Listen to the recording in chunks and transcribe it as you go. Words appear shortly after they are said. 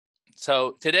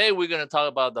So today we're going to talk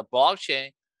about the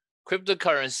blockchain,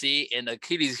 cryptocurrency, and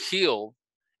Achilles heel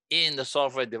in the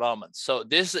software development. So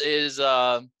this is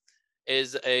a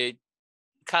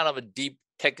kind of a deep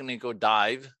technical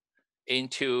dive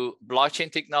into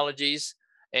blockchain technologies.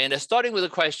 And starting with a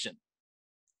question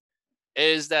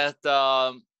is that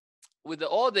with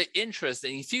all the interest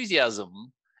and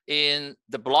enthusiasm in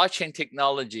the blockchain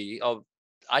technology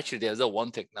actually there's a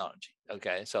one technology,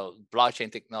 okay? So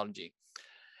blockchain technology.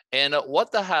 And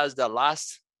what has the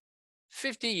last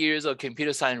 50 years of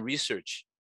computer science research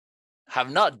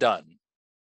have not done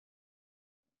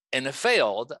and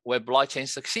failed where blockchain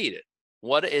succeeded?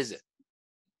 What is it?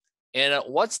 And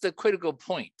what's the critical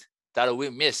point that we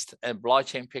missed and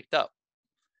blockchain picked up?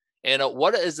 And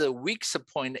what is the weak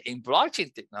point in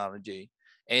blockchain technology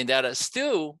and that is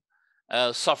still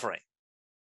suffering?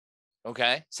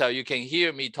 Okay, so you can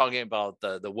hear me talking about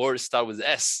the word start with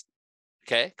S,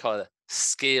 okay, called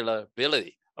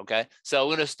scalability. Okay, so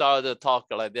we're gonna start the talk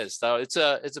like this. So it's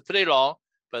a pretty long,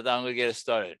 but I'm gonna get it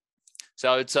started.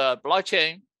 So it's a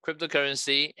blockchain,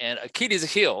 cryptocurrency, and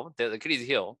Achilles heel. There's Achilles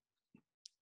heel.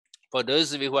 For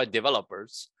those of you who are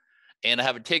developers and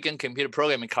have taken computer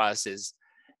programming classes,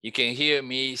 you can hear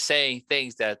me saying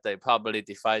things that they probably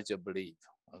defies your belief.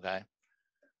 Okay,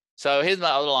 so here's my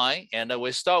outline, and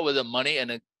we start with the money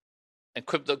and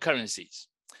cryptocurrencies.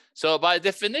 So by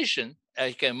definition,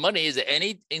 again, money is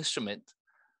any instrument,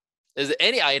 is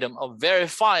any item of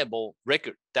verifiable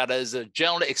record that is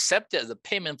generally accepted as a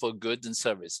payment for goods and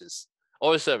services,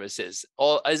 or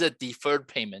as a deferred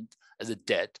payment, as a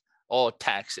debt, or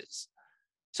taxes.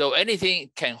 So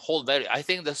anything can hold value. I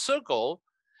think the circle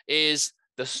is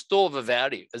the store of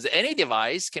value. As any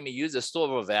device can be used as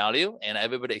store of value, and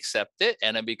everybody accept it,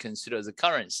 and it be considered as a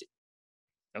currency.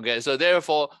 Okay, so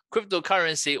therefore,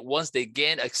 cryptocurrency, once they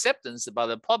gain acceptance by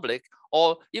the public,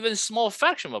 or even small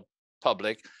fraction of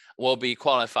public, will be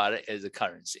qualified as a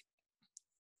currency.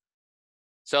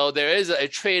 So there is a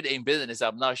trade in business.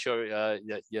 I'm not sure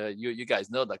you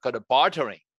guys know that, called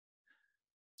bartering.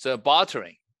 So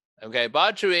bartering, okay,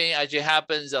 bartering actually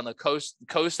happens on the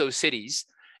coastal cities,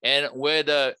 and where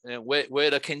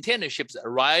the container ships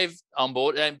arrive on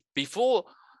board, and before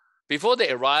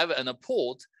they arrive in the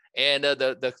port, and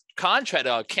the contract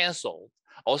are canceled,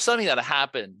 or something that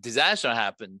happened, disaster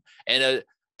happened, and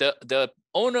the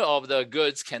owner of the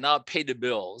goods cannot pay the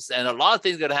bills, and a lot of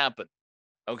things gonna happen,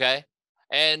 okay?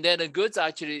 And then the goods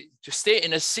actually just stay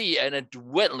in the sea and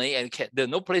wetly, and there's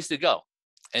no place to go.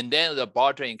 And then the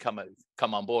bartering come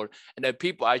on board, and then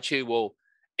people actually will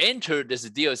enter this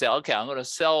deal and say, okay, I'm gonna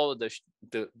sell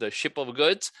the ship of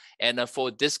goods and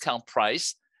for discount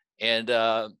price, and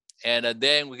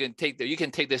then we can you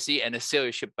can take the sea and sail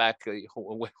your ship back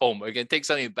home. Or you can take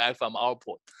something back from our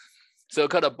port. So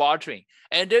called a bartering,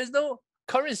 and there's no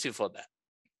currency for that.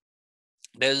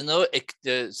 There's no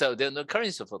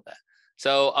currency for that.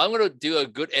 So I'm going to do a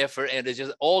good effort, and it's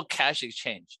just all cash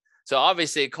exchange. So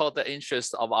obviously, called the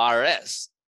interest of IRS.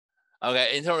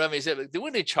 Okay, internal revenue service. Do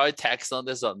we charge tax on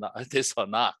this or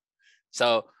not?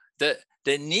 So the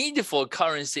need for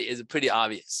currency is pretty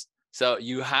obvious. So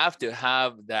you have to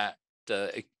have that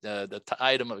the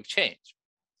item of exchange.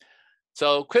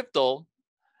 So crypto,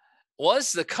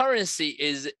 once the currency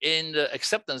is in the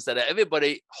acceptance that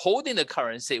everybody holding the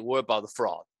currency, we're about the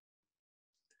fraud,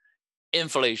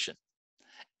 inflation,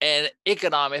 and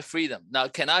economic freedom. Now,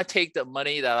 can I take the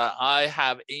money that I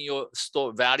have in your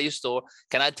store, value store?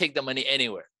 Can I take the money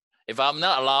anywhere? If I'm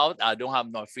not allowed, I don't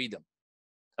have no freedom.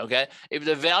 Okay, if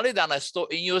the value that I store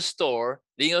in your store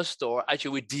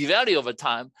actually will devalue over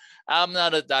time, I'm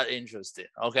not that interested.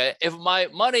 Okay, if my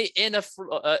money in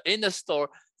the store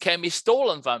can be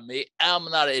stolen from me, I'm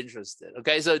not interested.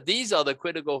 Okay, so these are the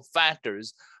critical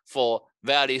factors for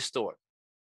value store.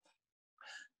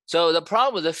 So the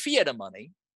problem with the fiat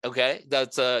money, okay,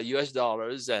 that's U.S.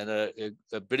 dollars and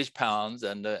British pounds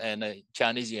and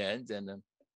Chinese yuan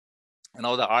and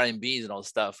all the RMBs and all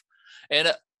stuff,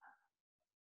 and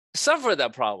suffer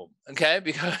that problem, okay,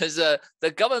 because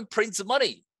the government prints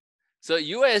money. So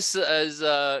U.S. is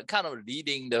kind of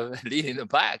leading the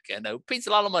pack, and prints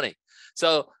a lot of money.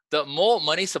 So the more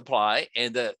money supply,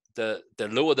 and the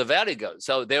lower the value goes.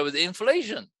 So there was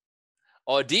inflation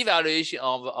or devaluation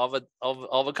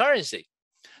of a currency.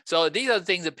 So these are the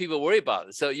things that people worry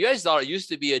about. So U.S. dollar used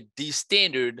to be the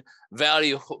standard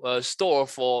value store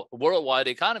for worldwide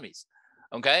economies.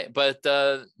 Okay, but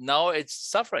now it's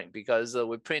suffering because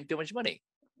we print too much money,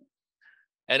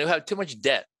 and we have too much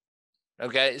debt.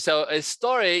 Okay, so a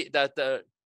story that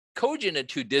cogent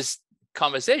to this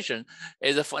conversation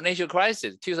is a financial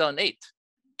crisis, 2008.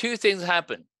 Two things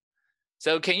happened.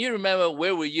 So can you remember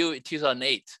where were you in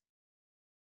 2008?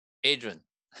 Adrian,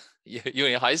 you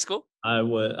in high school? I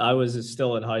was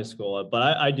still in high school,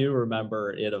 but I do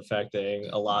remember it affecting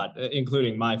a lot,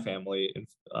 including my family,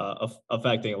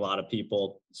 affecting a lot of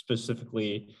people,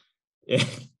 specifically.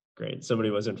 Great. Somebody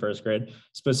was in first grade.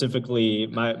 Specifically,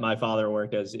 my father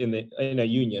worked as in a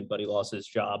union, but he lost his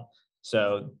job.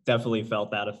 So definitely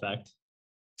felt that effect.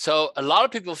 So a lot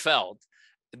of people felt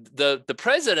the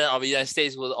president of the United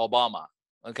States was Obama.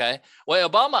 Okay, when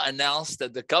Obama announced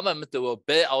that the government will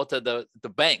bail out the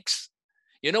banks,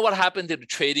 you know what happened to the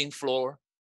trading floor?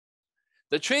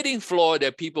 The trading floor, there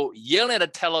are people yelling at the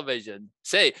television,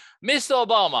 say, Mr.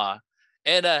 Obama,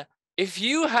 and if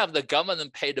you have the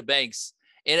government pay the banks,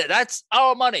 and that's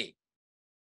our money.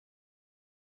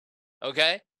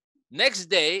 Okay. Next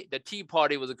day, the Tea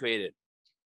Party was created.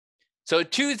 So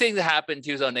two things happened in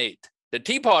 2008. The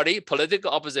Tea Party, political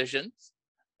opposition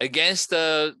against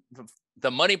the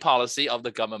money policy of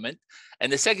the government.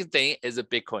 And the second thing is the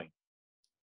Bitcoin.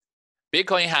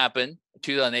 Bitcoin happened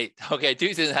 2008. Okay,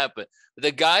 two things happened.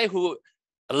 The guy who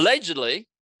allegedly,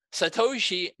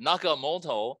 Satoshi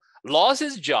Nakamoto, lost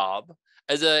his job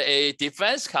as a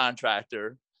defense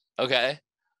contractor, okay,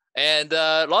 and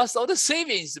lost all the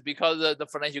savings because of the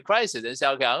financial crisis. And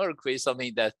said, okay, I'm going to create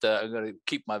something that I'm going to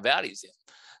keep my values in.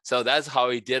 So that's how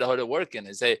he did all the work.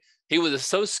 And say he was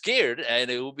so scared,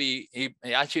 and it will be he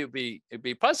actually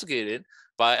be prosecuted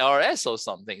by IRS or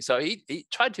something. So he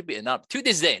tried to be enough. To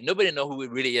this day, nobody knows who he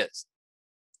really is.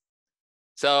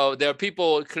 So there are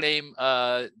people claim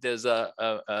there's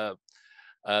a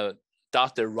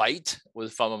Dr. Wright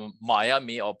was from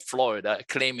Miami or Florida,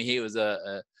 claiming he was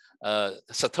a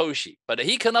Satoshi, but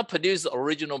he cannot produce the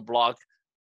original block,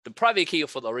 the private key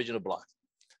for the original block.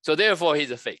 So therefore,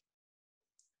 he's a fake.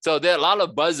 So there are a lot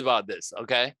of buzz about this.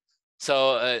 Okay,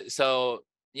 so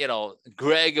you know,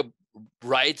 Greg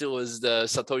Wright was the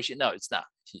Satoshi. No, it's not.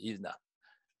 He's not.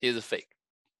 He's a fake.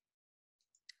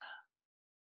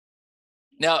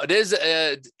 Now, there's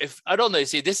if I don't know, you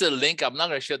see, this is a link. I'm not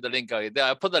going to show the link. I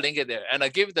put the link in there, and I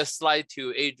give the slide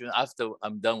to Adrian after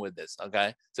I'm done with this.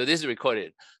 Okay, so this is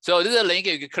recorded. So this is a link.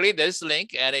 You can click this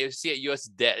link, and you see a U.S.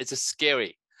 debt. It's a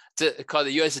scary. It's called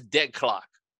the U.S. debt clock.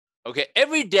 Okay,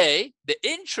 every day the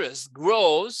interest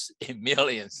grows in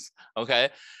millions. Okay,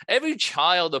 every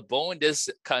child born in this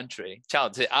country,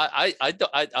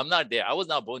 I'm not there. I was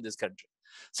not born in this country,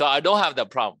 so I don't have that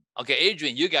problem. Okay,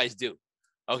 Adrian, you guys do.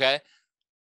 Okay.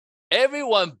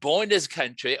 Everyone born in this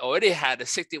country already had a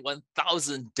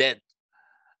 61,000 debt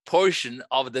portion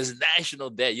of this national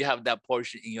debt. You have that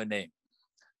portion in your name.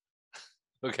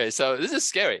 Okay, so this is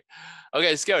scary.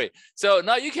 Okay, it's scary. So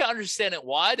now you can understand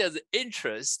why there's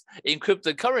interest in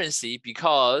cryptocurrency,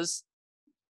 because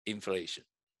inflation,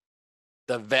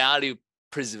 the value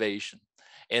preservation,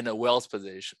 and the wealth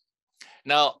position.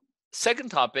 Now, second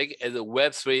topic is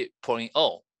Web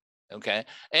 3.0. Okay,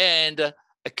 and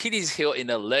Achilles heel in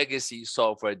the legacy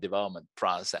software development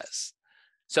process.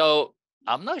 So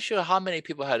I'm not sure how many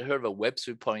people had heard of Web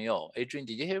 3.0. Adrian,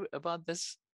 did you hear about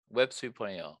this? Web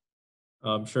 3.0.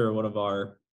 I'm sure one of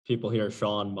our people here,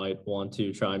 Sean, might want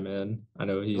to chime in. I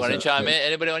know he's. You want to chime in?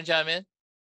 Anybody want to chime in?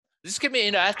 This can be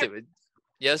interactive.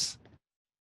 Yes.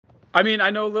 I mean, I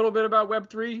know a little bit about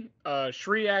Web3.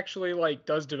 Shri actually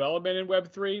does development in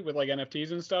Web3 with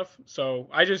NFTs and stuff. So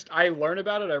I learn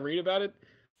about it, I read about it.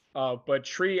 But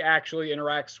Shri actually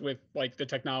interacts with the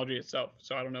technology itself.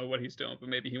 So I don't know what he's doing, but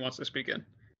maybe he wants to speak in.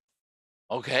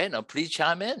 Okay, now please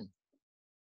chime in.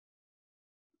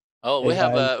 Oh, we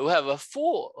have a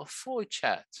full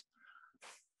chat.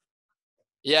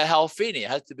 Yeah, Halfini, it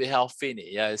has to be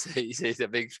Halfini. Yeah, it's a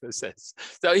big process.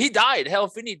 So he died.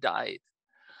 Halfini died.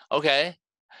 Okay.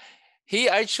 He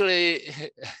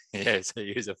actually, yes,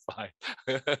 he's a fight.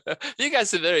 You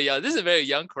guys are very young. This is a very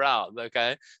young crowd.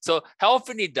 Okay. So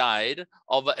Halfini died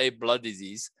of a blood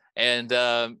disease, and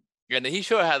he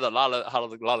sure had a lot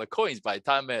of coins by the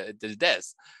time of his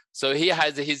death. So he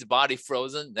has his body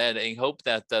frozen, and in hope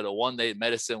that one day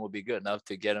medicine will be good enough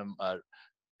to get him,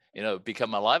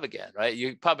 become alive again, right?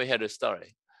 You probably heard the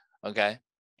story, okay?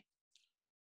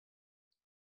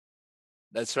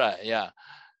 That's right, yeah.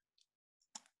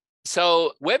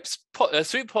 So Web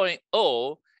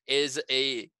 3.0 is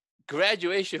a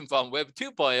graduation from Web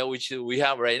 2.0, which we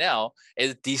have right now,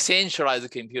 is decentralized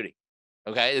computing.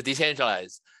 Okay, it's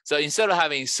decentralized. So instead of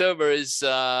having servers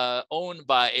owned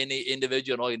by any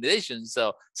individual organization,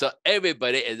 so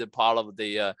everybody is a part of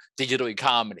the digital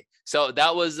economy. So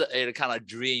that was a kind of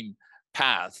dream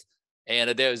path. And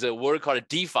there's a word called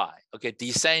DeFi, okay,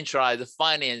 decentralized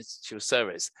financial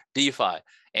service, DeFi.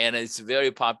 And it's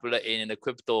very popular in the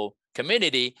crypto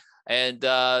community, and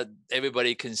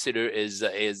everybody consider is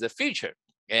the future.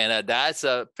 And that's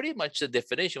pretty much the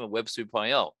definition of Web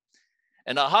 3.0.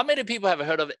 And now, how many people have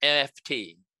heard of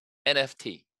NFT?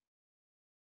 NFT.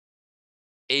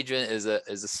 Adrian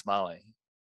is smiling.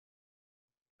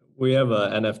 We have a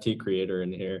NFT creator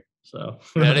in here, so.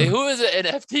 Really? Who is an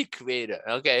NFT creator?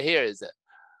 Okay, here is it.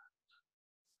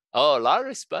 Oh, a lot of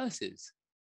responses.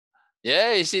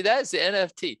 Yeah, you see, that's the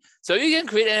NFT. So you can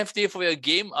create NFT for your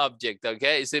game object.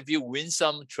 Okay, so if you win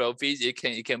some trophies, you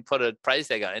can put a price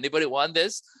tag on. Anybody want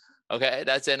this? Okay,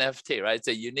 that's NFT, right? It's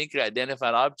a uniquely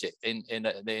identified object in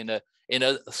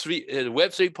a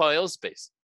Web 3.0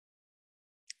 space.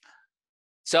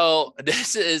 So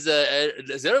this is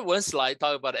there one slide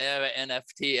talking about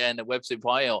NFT and Web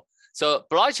 3.0. So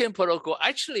blockchain protocol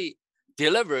actually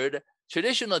delivered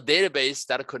traditional database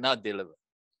that could not deliver.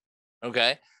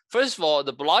 Okay, first of all,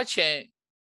 the blockchain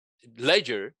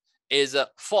ledger is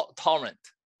fault tolerant,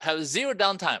 have zero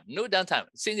downtime, no downtime.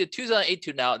 Since 2008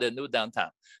 to now, there's no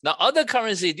downtime. Now, other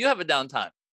currencies do have a downtime.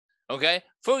 Okay,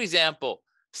 for example,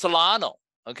 Solana.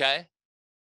 Okay,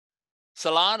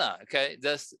 Solana. Okay,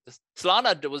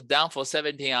 Solana was down for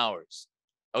 17 hours.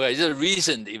 Okay, it's a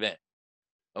recent event.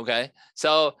 Okay,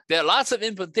 so there are lots of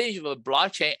implementation of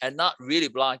blockchain and not really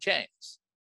blockchains.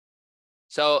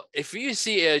 So if you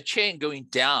see a chain going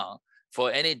down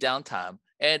for any downtime,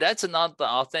 and that's not the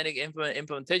authentic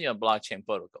implementation of blockchain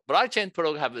protocol. Blockchain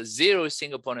protocol have a zero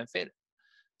single point of failure.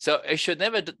 So it should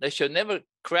never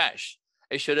crash.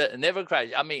 It should never crash.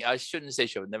 I mean, I shouldn't say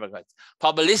should never crash.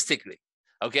 Probabilistically,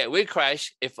 okay, we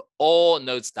crash if all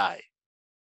nodes die.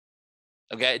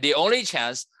 Okay, the only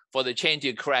chance for the chain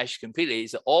to crash completely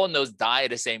is all nodes die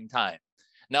at the same time.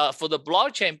 Now, for the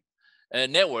blockchain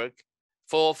network,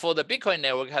 for the Bitcoin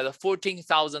network has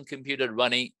 14,000 computers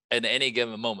running at any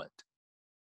given moment.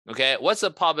 Okay, what's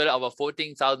the probability of a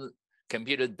 14,000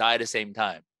 computers die at the same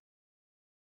time?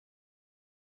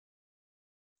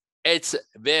 It's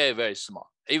very, very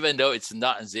small, even though it's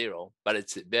not zero, but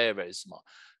it's very, very small.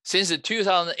 Since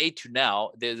 2008 to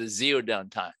now, there's a zero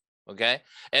downtime, okay?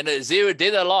 And a zero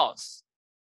data loss,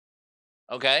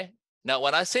 okay? Now,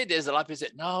 when I say this, a lot of people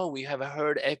say, no, we have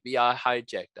heard FBI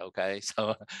hijacked, okay?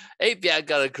 So FBI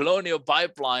got a colonial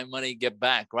pipeline money get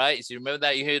back, right? So you remember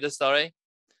that? You hear the story?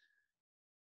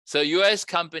 So US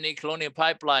company Colonial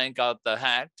Pipeline got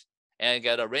hacked and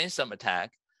got a ransom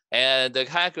attack. And the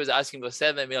hacker was asking for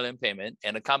 $7 million payment,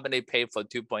 and the company paid for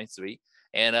 2.3,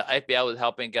 and the FBI was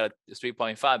helping get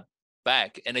 3.5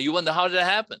 back. And you wonder how did that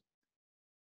happen?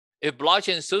 If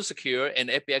blockchain is so secure and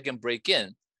FBI can break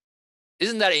in,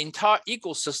 isn't that entire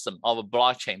ecosystem of a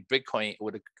blockchain, Bitcoin,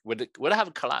 would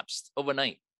have collapsed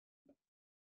overnight?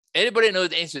 Anybody know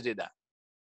the answer to that?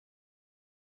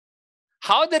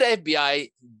 How did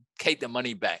FBI take the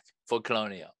money back for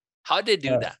Colonial? How did they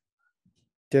do that?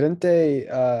 Didn't they,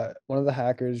 one of the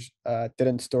hackers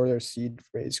didn't store their seed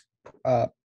phrase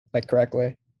like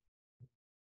correctly?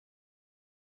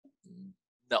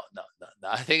 No.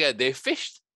 I think they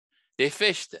fished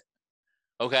it.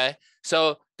 Okay,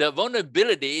 so the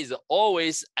vulnerability is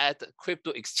always at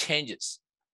crypto exchanges.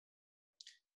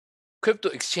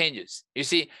 You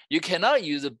see, you cannot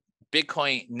use a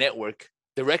Bitcoin network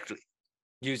directly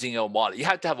using your wallet. You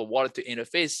have to have a wallet to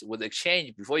interface with the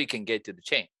exchange before you can get to the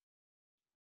chain.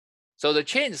 So the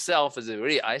chain itself is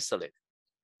really isolated.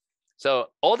 So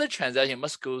all the transaction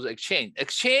must go to exchange.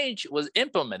 Exchange is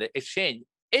implemented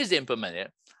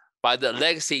by the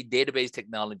legacy database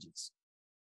technologies.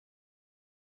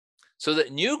 So the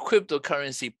new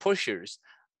cryptocurrency pushers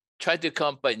try to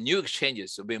come up with new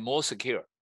exchanges to be more secure.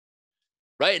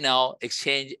 Right now,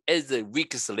 exchange is the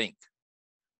weakest link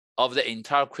of the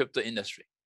entire crypto industry.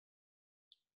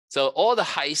 So all the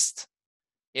heists,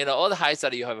 all the heists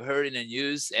that you have heard in the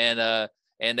news and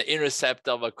the intercept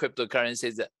of a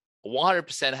cryptocurrencies,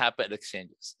 100% happen at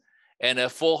exchanges. And a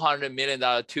 $400 million,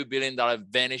 $2 billion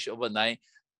vanish overnight,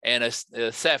 and a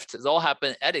theft has all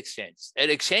happened at exchange.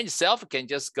 And exchange itself can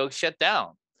just go shut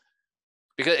down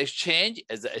because exchange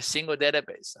is a single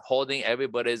database holding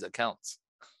everybody's accounts.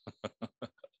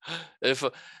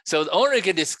 So the owner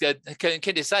can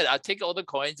decide, I'll take all the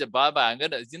coins and bye-bye.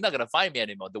 You're not gonna find me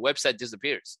anymore. The website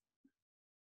disappears.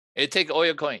 It take all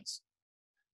your coins.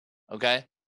 Okay,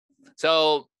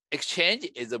 so exchange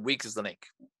is the weakest link.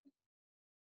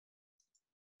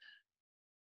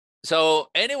 So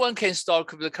anyone can store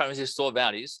cryptocurrency, store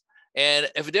values,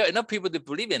 and if there are enough people to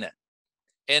believe in it,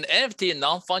 and NFT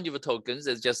non-fungible tokens,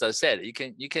 as just I said, you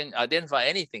can identify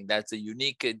anything that's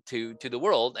unique to the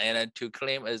world and to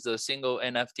claim as a single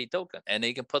NFT token, and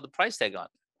you can put the price tag on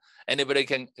it. Anybody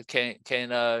can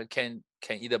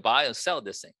either buy or sell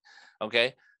this thing.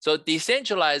 Okay, so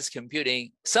decentralized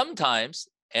computing sometimes,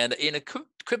 and in a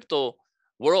crypto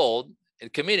world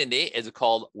community is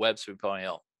called Web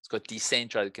 3.0. It's called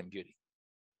decentralized computing.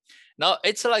 Now,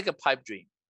 it's like a pipe dream,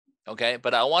 okay?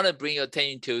 But I want to bring your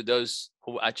attention to those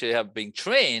who actually have been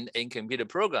trained in computer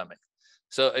programming.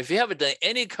 So if you haven't done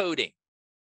any coding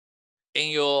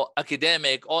in your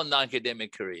academic or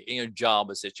non-academic career, in your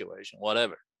job situation,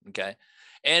 whatever, okay?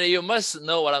 And you must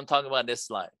know what I'm talking about in this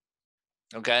slide,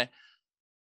 okay?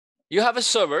 You have a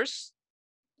servers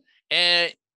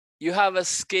and you have a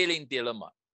scaling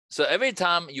dilemma. So every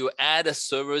time you add a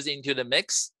servers into the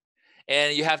mix,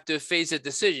 and you have to face a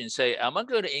decision, say, am I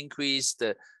going to increase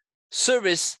the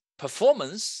service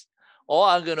performance or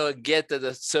I'm going to get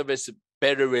the service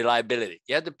better reliability?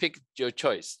 You have to pick your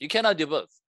choice. You cannot do both.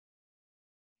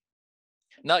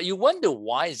 Now you wonder,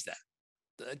 why is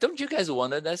that? Don't you guys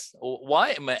wonder this? Why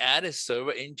am I adding a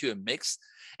server into a mix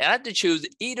and I have to choose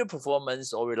either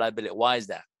performance or reliability? Why is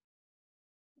that?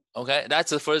 Okay,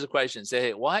 that's the first question. Say,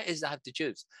 hey, why is that I have to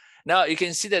choose? Now you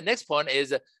can see the next point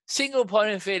is a single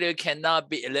point of failure cannot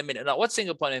be eliminated. Now, what's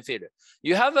single point of failure?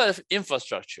 You have an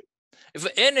infrastructure. If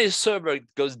any server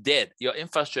goes dead, your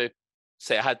infrastructure,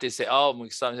 say, I have to say, oh,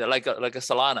 something like a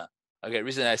Solana. Okay,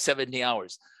 recently I had 17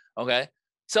 hours. Okay,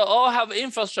 so all have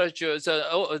infrastructure,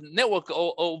 so network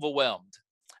overwhelmed,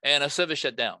 and a server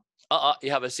shut down.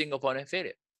 You have a single point of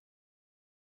failure.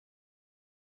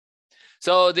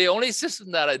 So the only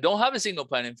system that I don't have a single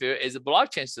point of failure is a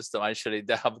blockchain system, actually,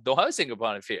 that don't have a single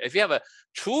point of failure. If you have a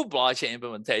true blockchain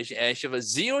implementation, and you have a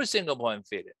zero single point of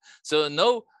failure, so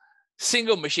no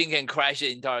single machine can crash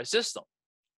the entire system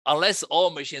unless all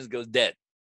machines go dead.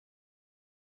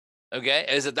 Okay,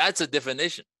 so that's a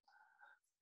definition.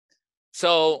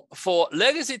 So for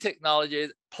legacy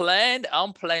technologies, planned,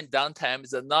 unplanned downtime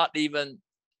is not even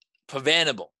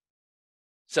preventable.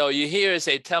 So you hear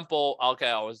say Temple,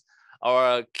 okay,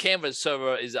 our Canvas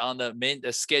server is on the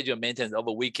scheduled maintenance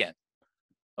over weekend,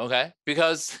 okay?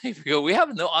 Because we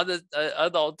have no other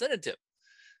alternative.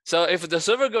 So if the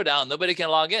server go down, nobody can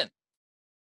log in.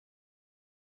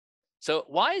 So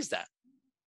why is that?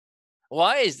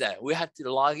 Why is that? We have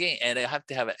to log in and I have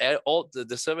to have all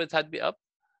the servers have to be up.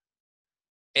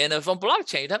 And from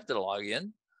blockchain, you have to log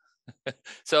in.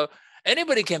 So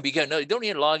anybody can become, no, you don't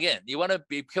need to log in. You want to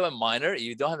become a miner,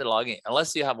 you don't have to log in.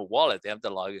 Unless you have a wallet, you have to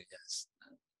log in, yes.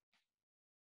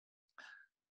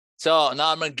 So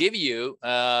now I'm going to give you,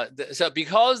 so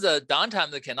because the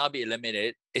downtime that cannot be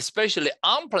eliminated, especially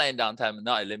unplanned downtime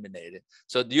not eliminated,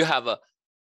 so you have a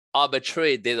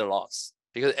arbitrary data loss.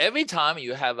 Because every time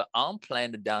you have an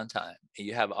unplanned downtime,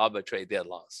 you have arbitrary data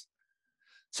loss.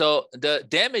 So the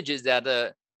damage is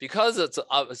that because it's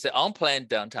an unplanned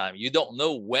downtime, you don't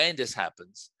know when this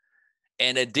happens.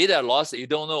 And the data loss, you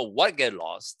don't know what get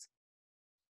lost.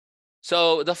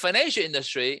 So the financial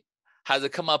industry has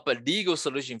come up a legal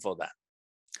solution for that.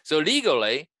 So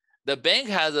legally, the bank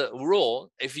has a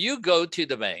rule. If you go to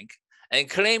the bank and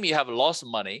claim you have lost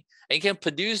money, and you can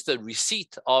produce the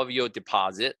receipt of your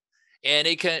deposit, and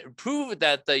it can prove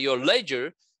that your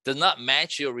ledger does not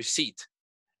match your receipt,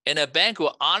 and a bank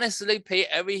will honestly pay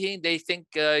everything they think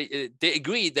they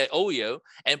agree they owe you,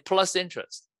 and plus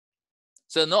interest.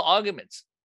 So no arguments.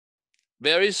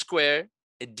 Very square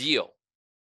deal.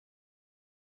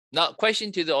 Now,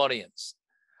 question to the audience.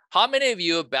 How many of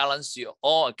you balance your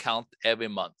own account every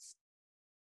month?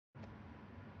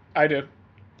 I do.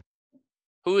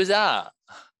 Who is that?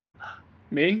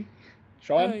 Me?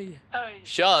 Sean?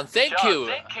 Sean, thank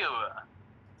you.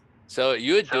 So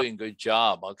you're doing a good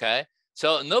job, okay?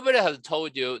 So nobody has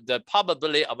told you the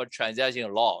probability of a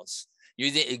transaction loss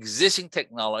using existing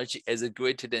technology is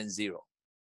greater than 0.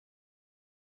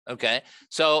 Okay,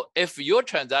 so if your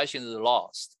transaction is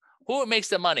lost, who makes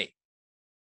the money?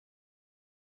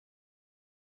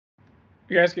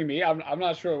 You're asking me? I'm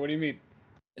not sure. What do you mean?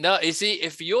 No, you see,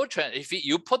 if you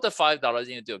put the $5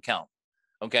 into account,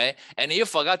 okay, and you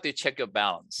forgot to check your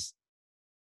balance,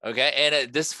 okay,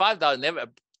 and this $5 never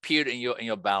appeared in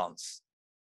your balance,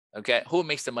 okay, who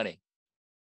makes the money?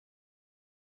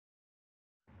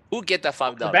 Who get that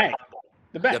 $5? The bank.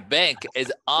 The bank. The bank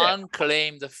is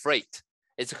unclaimed freight.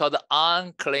 It's called the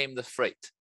unclaimed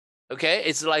freight. Okay,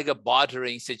 it's like a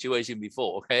bartering situation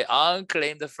before. Okay,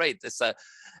 unclaimed freight.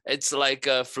 It's like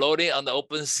floating on the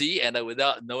open sea and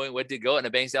without knowing where to go. And the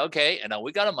bank say, okay, and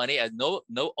we got the money and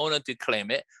no owner to claim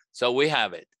it, so we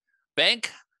have it.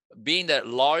 Bank being the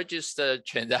largest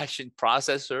transaction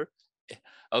processor,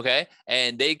 okay,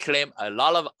 and they claim a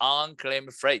lot of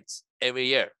unclaimed freights every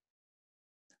year.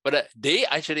 But they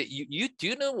actually, do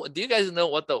you guys know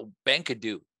what the bank could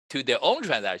do to their own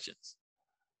transactions?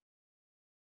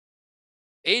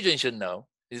 Adrian should know.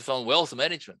 He's from wealth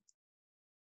management.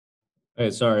 Hey,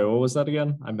 sorry, what was that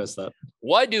again? I missed that.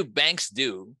 What do banks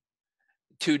do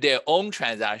to their own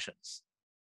transactions,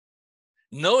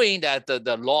 knowing that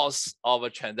the loss of a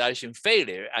transaction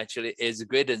failure actually is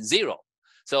greater than zero?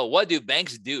 So what do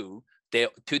banks do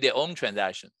to their own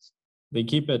transactions? They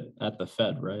keep it at the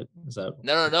Fed, right? Is that?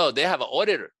 No. They have an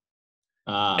auditor.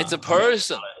 It's a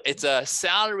person. Okay. It's a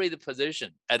salaried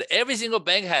position, and every single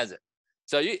bank has it.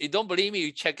 So you don't believe me?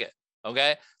 You check it.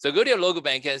 Okay. So go to your local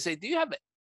bank and say, do you have an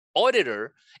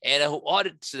auditor and who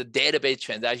audits the database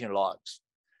transaction logs?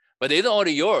 But they don't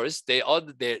audit yours. They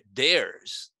audit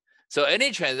theirs. So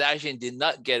any transaction did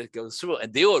not go through,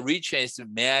 and they will retrace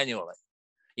manually.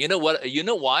 You know what? You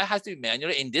know why it has to be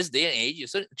manual in this day and age?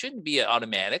 So it shouldn't be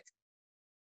automatic.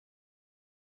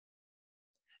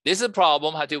 This is a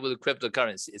problem had to do with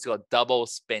cryptocurrency. It's called double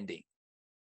spending.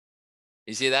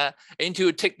 You see that?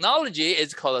 Into technology,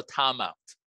 it's called a timeout.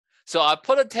 So I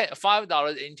put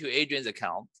 $5 into Adrian's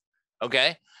account,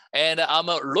 okay? And I'm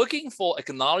looking for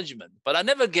acknowledgement, but I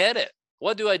never get it.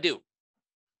 What do?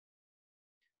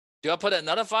 Do I put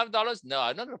another $5? No,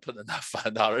 I'm not gonna put another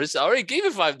 $5. I already gave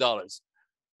you $5,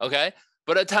 okay?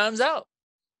 But it times out.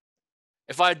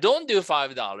 If I don't do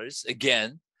 $5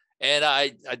 again, and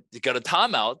I got a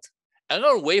timeout, I'm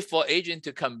gonna wait for Adrian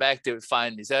to come back to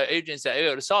find me. So Adrian said,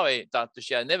 "Oh, sorry, Dr.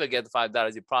 Shi, I never get the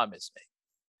 $5 you promised me."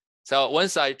 So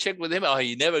once I check with him, oh,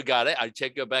 he never got it. I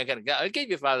check your bank and I gave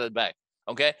you $5 back.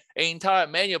 Okay, entire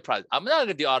manual process. I'm not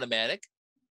gonna do automatic.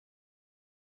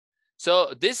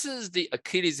 So this is the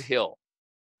Achilles heel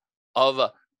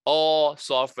of all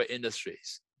software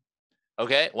industries.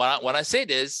 Okay, when I say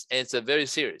this, it's very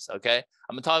serious. Okay,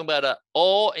 I'm talking about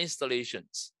all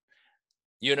installations,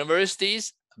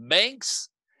 universities, banks,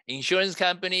 insurance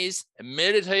companies,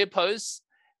 military posts,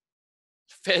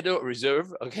 Federal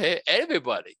Reserve. Okay,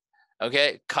 everybody.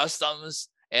 Okay, customs,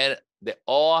 and they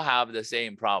all have the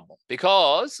same problem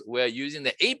because we're using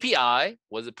the API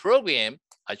was a program,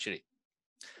 actually,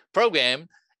 programmed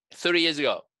 30 years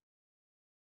ago,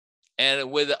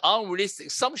 and with an unrealistic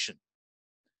assumption.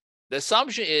 The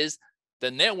assumption is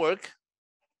the network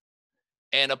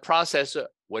and the processor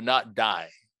will not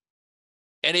die.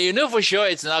 And you know for sure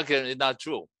it's not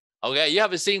true. Okay, you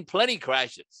have seen plenty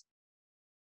crashes.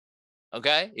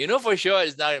 Okay, you know for sure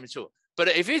it's not even true. But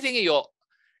if you think your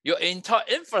entire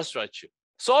infrastructure,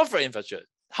 software infrastructure,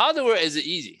 hardware is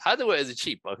easy, hardware is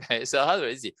cheap. Okay, so hardware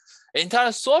is easy.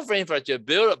 Entire software infrastructure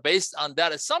built based on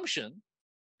that assumption.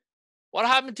 What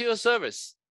happened to your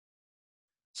service?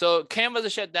 So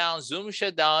Canvas shut down, Zoom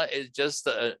shut down is just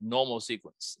a normal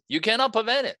sequence. You cannot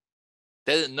prevent it.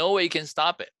 There's no way you can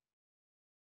stop it.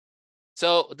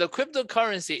 So the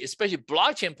cryptocurrency, especially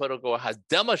blockchain protocol, has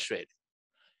demonstrated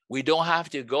we don't have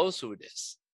to go through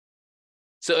this.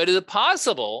 So it is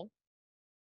possible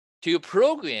to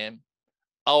program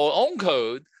our own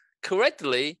code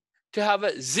correctly to have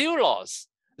a zero loss,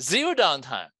 zero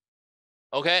downtime.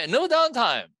 Okay, no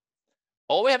downtime.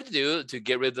 All we have to do to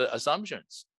get rid of the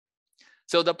assumptions.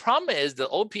 So the problem is the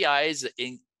OPI is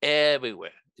in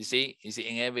everywhere. You see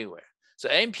in everywhere. So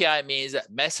MPI means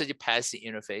message passing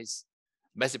interface.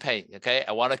 Message pay, okay?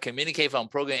 I want to communicate from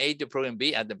program A to program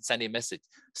B and send a message.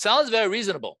 Sounds very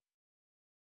reasonable.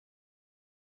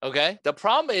 Okay, the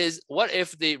problem is, what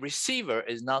if the receiver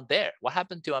is not there? What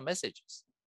happened to our messages?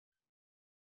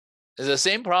 It's the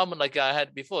same problem like I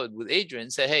had before with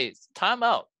Adrian. Say, hey, time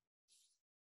out.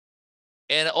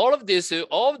 And all of this,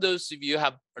 all of those of you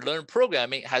have learned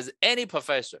programming. Has any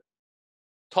professor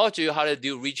taught you how to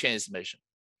do retransmission?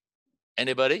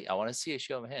 Anybody? I want to see a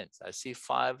show of hands. I see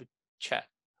 5 chat.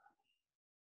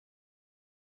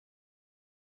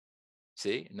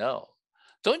 See, no.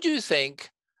 Don't you think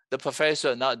the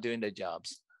professor are not doing their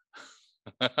jobs?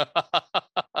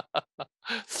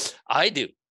 I do.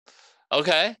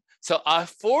 Okay, so I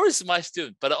force my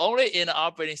student, but only in an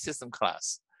operating system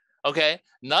class. Okay,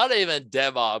 not even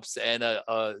DevOps and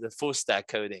the full stack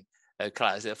coding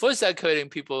class. Full stack coding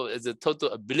people is a total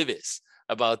oblivious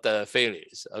about the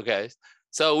failures. Okay,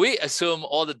 so we assume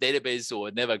all the databases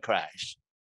will never crash.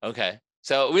 Okay,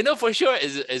 so we know for sure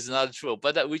is not true,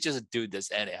 but we just do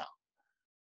this anyhow.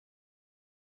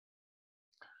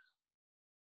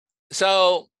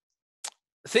 So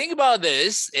think about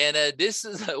this, and this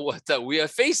is what we are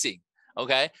facing.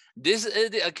 Okay, this is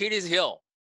the Achilles heel.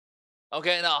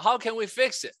 Okay, now how can we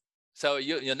fix it? So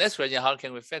your next question, how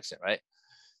can we fix it, right?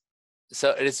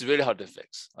 So it's really hard to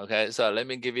fix. Okay, so let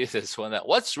me give you this one.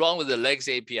 What's wrong with the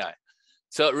legacy API?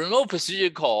 So remote procedure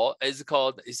call is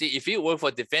called, you see, if you work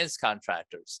for defense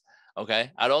contractors,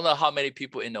 okay, I don't know how many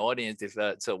people in the audience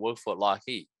work for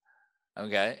Lockheed,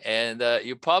 okay, and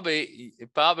you probably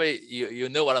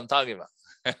know what I'm talking about.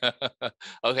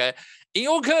 Okay, in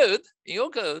your code,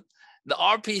 the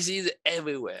RPC is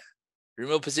everywhere.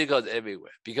 Remote procedure is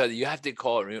everywhere because you have to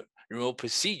call remote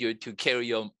procedure to carry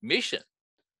your mission.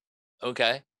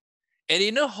 Okay, and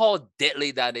you know how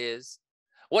deadly that is?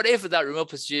 What if that remote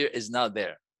procedure is not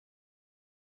there?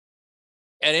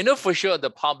 And you know for sure the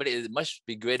probability must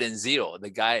be greater than 0. The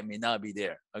guy may not be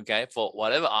there, okay, for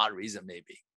whatever odd reason may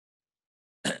be.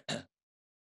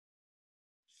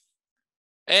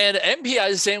 And MPI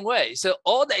is the same way. So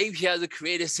all the APIs are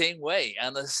created the same way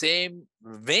and the same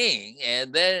vein.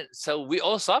 And then, so we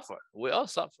all suffer.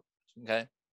 Okay.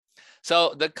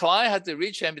 So the client has to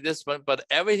rechampion this one, but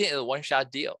everything is a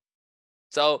one-shot deal.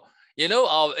 So, you know,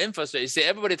 our infrastructure, you see,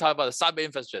 everybody talk about the cyber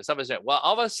infrastructure. Well,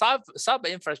 our cyber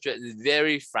infrastructure is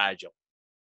very fragile.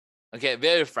 Okay,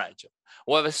 very fragile.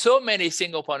 We have so many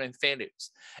single point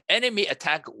failures. Enemy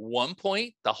attack one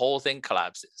point, the whole thing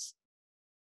collapses.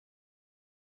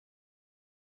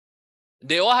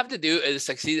 They all have to do is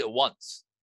succeed once.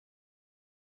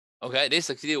 Okay, they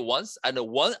succeeded once, and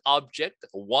one object,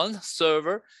 one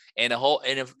server, and the whole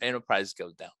enterprise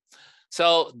goes down.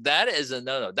 So that is a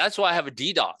no-no. That's why I have a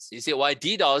DDoS. You see why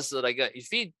DDoS, like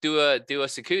if you do a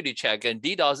security check and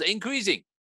DDoS is increasing,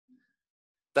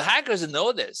 the hackers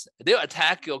know this. They'll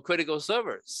attack your critical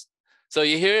servers. So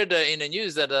you hear in the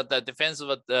news that the defense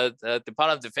of the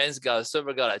Department of Defense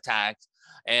server got attacked,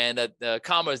 and the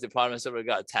Commerce Department server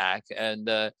got attacked, and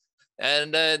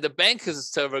the bank's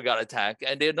server got attacked,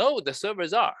 and they know the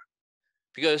servers are,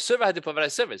 because the server had to provide a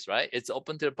service, right? It's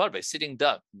open to the public, sitting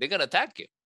duck. They're gonna attack you.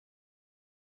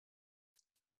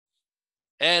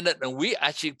 And we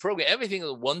actually program everything in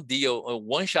one deal, a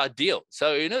one-shot deal.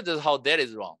 So you know how that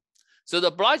is wrong. So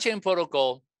the blockchain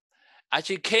protocol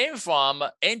actually came from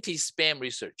anti-spam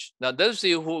research. Now, those of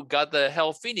you who got the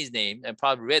Hal Finney's name and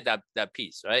probably read that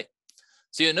piece, right?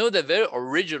 So you know the very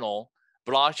original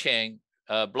blockchain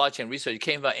research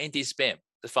came from anti-spam,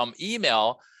 from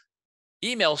email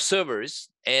servers,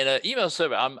 and email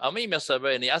server. I'm an email server,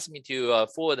 and they asked me to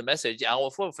forward the message. I will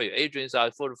forward for you. Adrian, so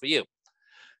I'll forward for you.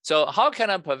 So how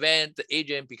can I prevent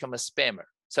Adrian become a spammer?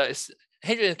 So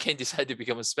Adrian can decide to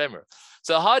become a spammer.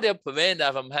 So how do I prevent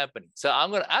that from happening? So I'm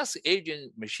going to ask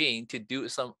Adrian machine to do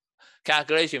some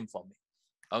calculation for me.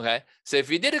 Okay. So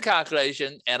if you did a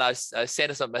calculation and I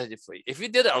send some message for you, if you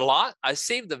did it a lot, I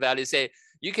save the value. Say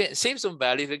you can save some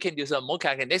value. If you can do some more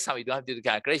calculation, next time you don't have to do the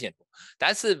calculation.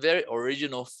 That's the very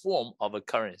original form of a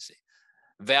currency,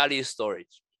 value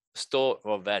storage, store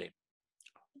or value.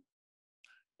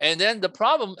 And then the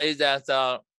problem is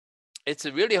that it's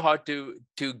really hard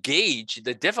to gauge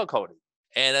the difficulty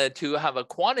and to have a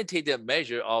quantitative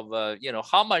measure of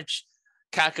how much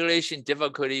calculation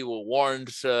difficulty will warrant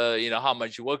how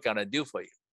much work gonna do for you.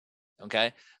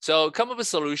 Okay, so come up with a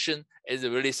solution is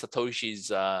really Satoshi's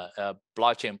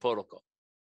blockchain protocol.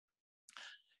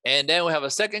 And then we have a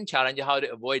second challenge: how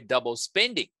to avoid double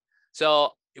spending.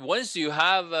 So once you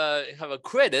have a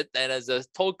credit and as a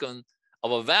token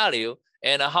of a value,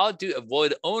 and how to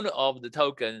avoid the owner of the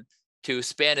token to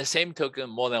spend the same token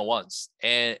more than once.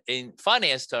 And in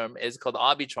finance term, it's called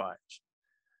arbitrage.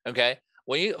 Okay,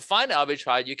 when you find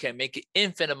arbitrage, you can make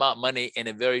infinite amount of money in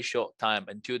a very short time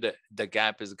until the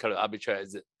gap is called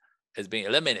arbitrage is being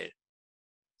eliminated.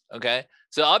 Okay,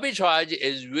 so arbitrage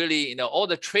is really all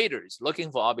the traders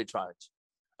looking for arbitrage.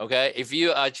 Okay, if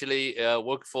you actually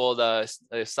work for the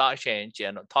stock exchange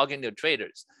and talking to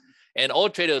traders, and all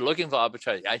traders looking for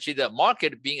arbitrage. Actually, the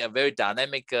market being a very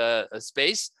dynamic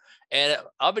space, and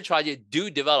arbitrage do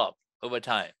develop over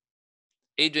time.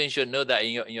 Adrian should know that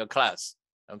in your class.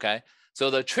 Okay, so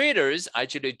the traders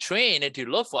actually train to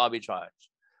look for arbitrage,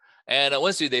 and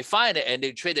once they find it and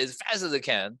they trade as fast as they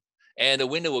can, and the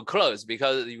window will close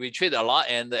because we trade a lot,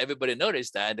 and everybody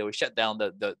noticed that, and they will shut down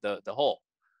the hole.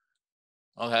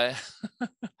 Okay.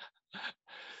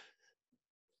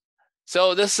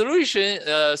 So the solution,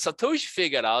 Satoshi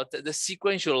figured out the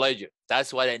sequential ledger.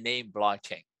 That's why they named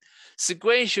blockchain.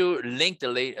 Sequential linked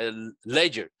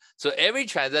ledger. So every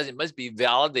transaction must be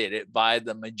validated by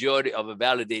the majority of the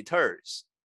validators.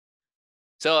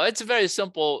 So it's a very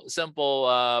simple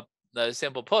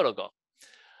protocol.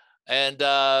 And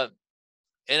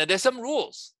there's some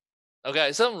rules.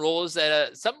 Okay, some rules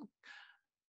and some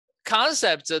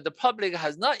concepts that the public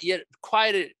has not yet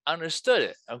quite understood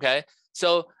it. Okay.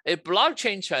 So a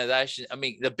blockchain transaction,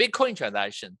 the Bitcoin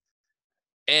transaction,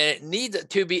 and it needs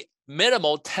to be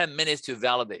minimal 10 minutes to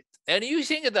validate. And you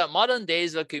think that modern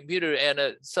days of computer,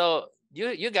 and so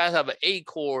you guys have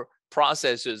 8-core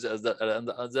processors as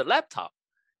the laptop.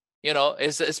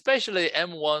 It's especially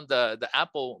M1, the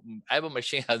Apple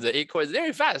machine has the 8 cores,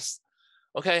 very fast.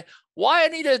 Okay, Why I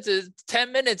needed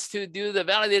 10 minutes to do the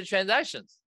validated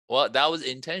transactions? Well, that was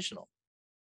intentional.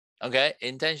 Okay,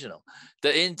 intentional.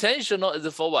 The intentional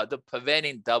is for what? The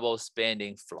preventing double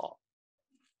spending flaw.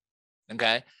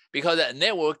 Okay, because that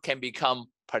network can become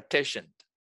partitioned.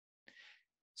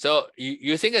 So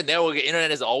you think a network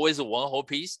internet is always one whole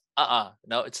piece?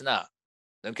 No, it's not.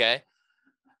 Okay,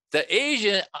 the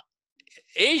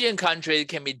Asian countries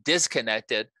can be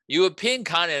disconnected. European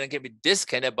continent can be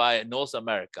disconnected by North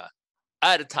America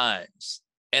at times,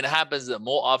 and it happens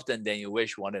more often than you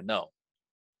wish want to know.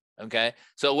 Okay,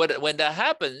 so when that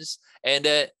happens, and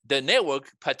the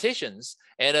network partitions,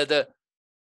 and the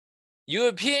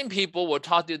European people will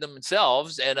talk to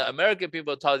themselves, and American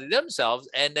people talk to themselves,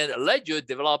 and then let you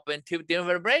develop into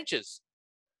different branches.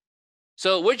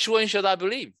 So which one should I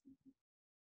believe?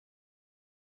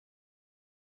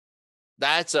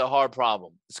 That's a hard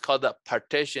problem. It's called the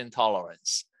partition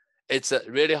tolerance. It's a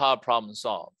really hard problem to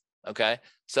solve. Okay,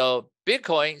 so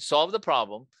Bitcoin solved the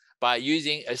problem by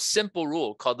using a simple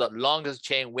rule called the longest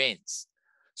chain wins.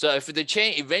 So if the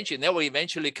chain network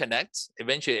eventually connects,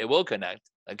 eventually it will connect.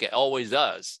 Okay, always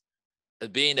does,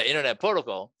 being the internet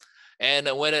protocol. And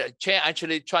when a chain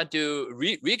actually trying to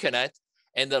reconnect,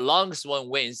 and the longest one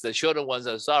wins, the shorter ones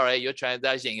are sorry, your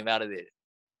transaction invalidated.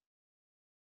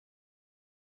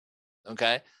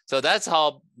 Okay, so that's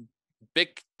how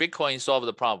Bitcoin solved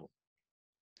the problem.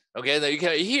 Okay, now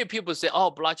you hear people say,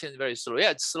 "Oh, blockchain is very slow."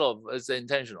 Yeah, it's slow. It's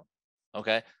intentional.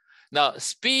 Okay, now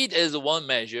speed is one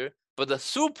measure, but the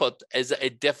throughput is a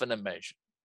different measure.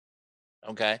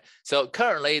 Okay, so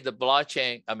currently the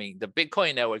blockchain, the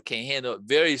Bitcoin network can handle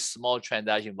very small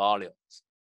transaction volumes.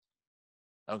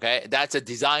 Okay, that's a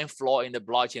design flaw in the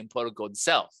blockchain protocol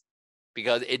itself,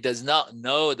 because it does not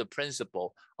know the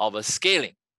principle of a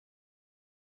scaling.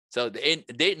 So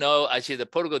they know, actually the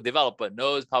protocol developer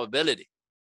knows probability,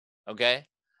 okay,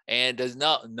 and does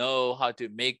not know how to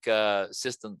make a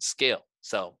system scale.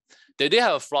 So they do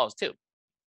have flaws too.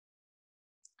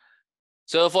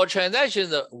 So for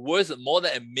transactions worth more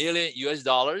than $1 million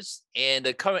US, and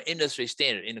the current industry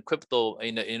standard in the crypto,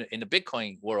 in the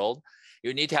Bitcoin world,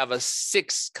 you need to have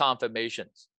 6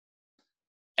 confirmations,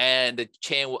 and the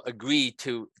chain will agree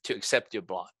to accept your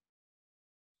block.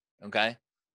 Okay,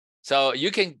 so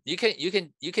you can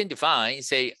define,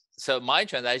 say, so my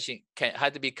transaction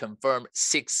have to be confirmed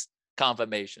 6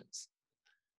 confirmations,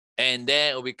 and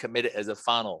then it will be committed as a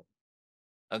final.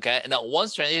 Okay, and now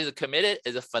once transaction is committed,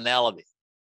 is a finality.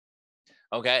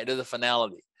 Okay, there's a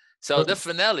finality. So the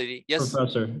finality, yes.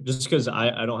 Professor, just because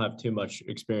I don't have too much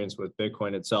experience with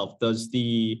Bitcoin itself, does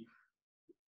the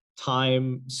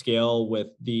time scale with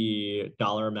the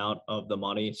dollar amount of the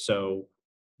money? So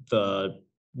the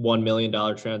 $1 million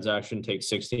transaction takes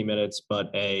 60 minutes, but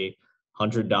a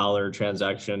 $100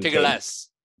 transaction take less.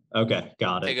 Okay,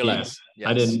 got it. Take less. Yes.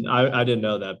 I didn't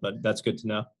know that, but that's good to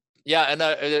know. Yeah, and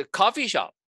a coffee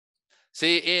shop.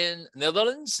 See, in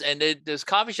Netherlands, and there's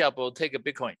coffee shop will take a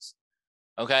Bitcoins.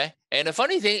 Okay, and the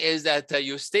funny thing is that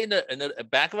you stay in the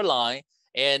back of a line,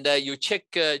 and you check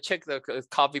the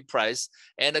coffee price,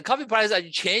 and the coffee price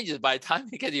actually changes by the time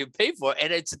you pay for it,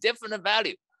 and it's a different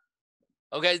value.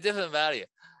 Okay, it's different value,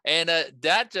 and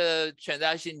that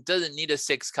transaction doesn't need a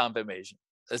 6 confirmation.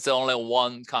 It's only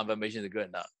 1 confirmation is good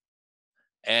enough,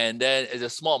 and then it's a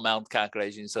small amount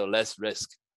calculation, so less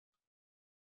risk.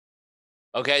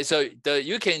 Okay, so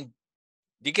you can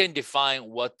define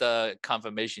what the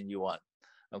confirmation you want.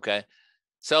 Okay,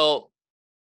 so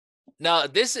now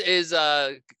this is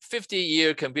a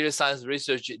 50-year computer science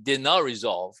research did not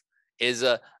resolve, is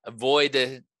avoid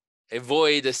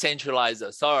the centralized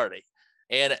authority,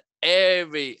 and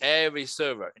every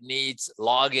server needs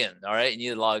login. All right, you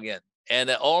need to log in, and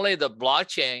only the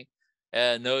blockchain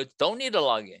nodes don't need to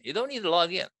log in. You don't need to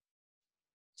log in.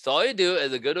 So all you do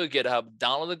is go to GitHub,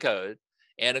 download the code,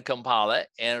 and compile it,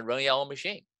 and run your own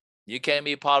machine. You can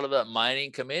be part of a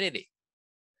mining community.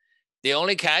 The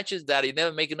only catch is that you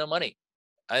never make no money.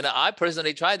 And I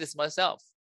personally tried this myself.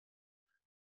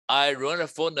 I run a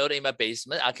full node in my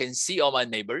basement. I can see all my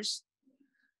neighbors.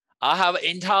 I have an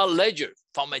entire ledger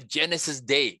from my Genesis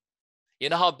day. You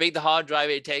know how big the hard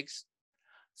drive it takes?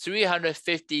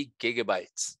 350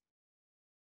 gigabytes.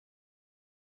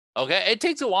 Okay, it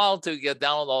takes a while to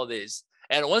download all this.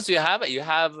 And once you have it, you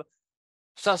have.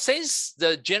 So since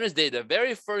the Genesis day, the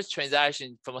very first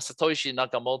transaction from Satoshi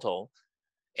Nakamoto,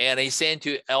 and he sent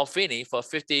to Alfini for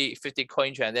 50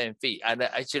 coin transaction fee. And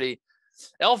actually,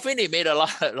 Alfini made a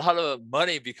lot of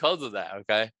money because of that.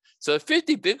 Okay, so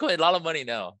 50 Bitcoin, a lot of money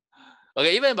now.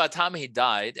 Okay, even by the time he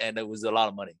died, and it was a lot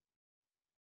of money.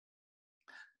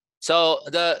 So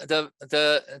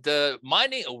the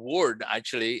mining award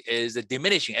actually is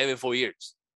diminishing every 4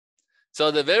 years.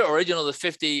 So the very original is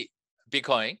 50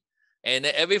 Bitcoin, and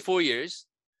every 4 years,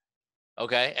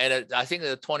 okay, and I think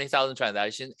the 20,000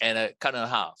 transactions and a cut in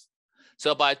half.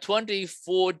 So by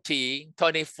 2040,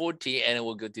 and it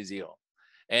will go to zero.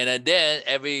 And then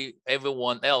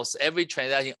everyone else, every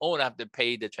transaction owner have to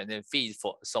pay the transaction fees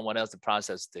for someone else to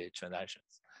process the transactions.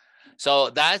 So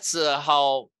that's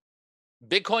how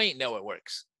Bitcoin network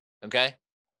works, okay?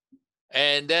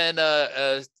 And then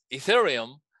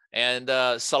Ethereum and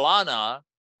Solana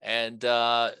and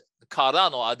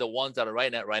Cardano are the ones that are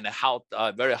right now hot,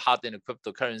 very hot in the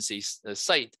cryptocurrency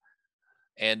site,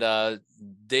 and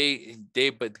they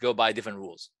go by different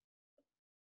rules.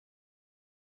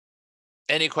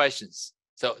 Any questions?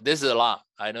 So this is a lot.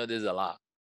 I know this is a lot.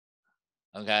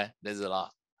 Okay, this is a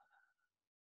lot.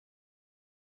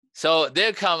 So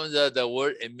there comes the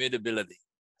word immutability.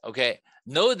 Okay,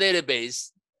 no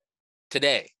database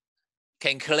today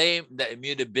can claim the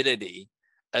immutability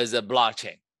as a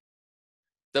blockchain.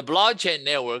 The blockchain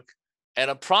network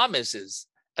and it promises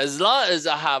as long as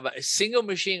I have a single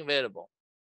machine available,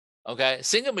 okay,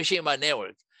 single machine by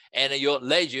network, and your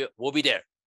ledger will be there.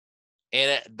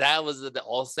 And that was the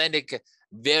authentic,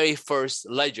 very first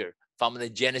ledger from the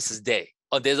Genesis day.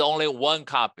 Oh, there's only one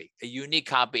copy, a unique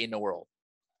copy in the world.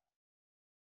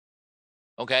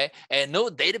 Okay, and no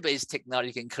database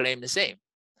technology can claim the same.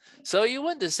 So you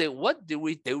want to say, what did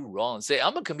we do wrong? Say,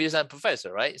 I'm a computer science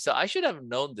professor, right? So I should have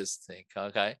known this thing,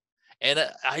 okay? And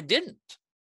I didn't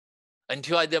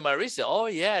until I did my research. Oh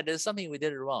yeah, there's something we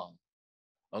did wrong,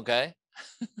 okay?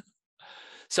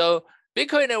 So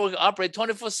Bitcoin network operate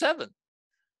 24/7,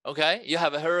 okay? You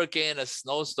have a hurricane, a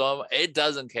snowstorm, it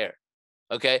doesn't care,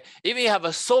 okay? Even you have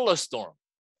a solar storm,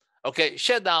 okay?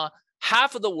 Shut down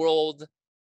half of the world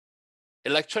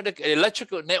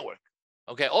electrical network,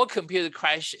 okay? All computers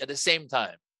crash at the same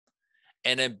time,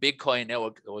 and then Bitcoin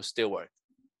network will still work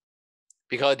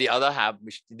because the other half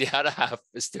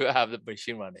still have the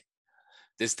machine running.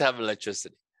 They still have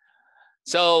electricity.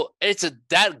 So it's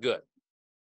that good.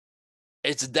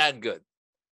 It's that good,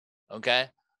 okay?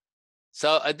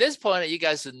 So at this point, you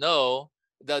guys know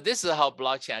that this is how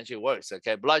blockchain actually works,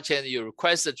 okay? Blockchain, you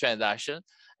request a transaction,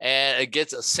 and it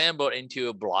gets assembled into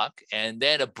a block, and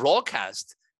then a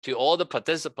broadcast to all the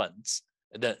participants,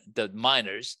 the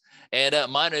miners, and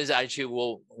miners actually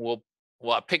will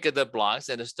pick up the blocks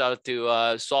and start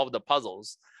to solve the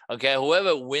puzzles. Okay,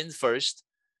 whoever wins first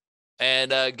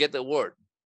and get the award.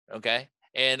 Okay,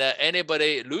 and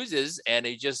anybody loses, and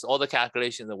it just all the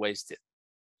calculations are wasted.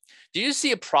 Do you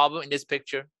see a problem in this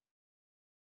picture?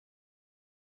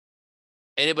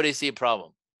 Anybody see a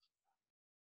problem?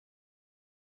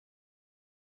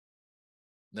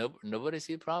 Nope, nobody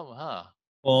see a problem, huh?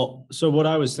 Well, so what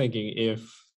I was thinking, if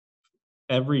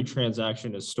every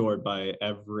transaction is stored by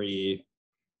every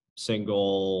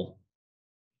single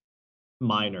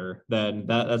miner, then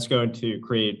that's going to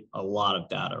create a lot of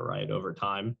data, right, over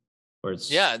time, where it's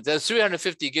there's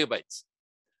 350 gigabytes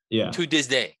to this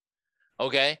day.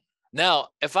 Okay, now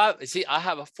if I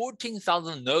have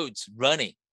 14,000 nodes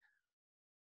running,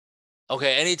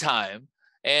 okay, anytime,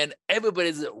 and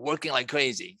everybody's working like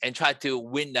crazy and try to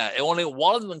win that, and only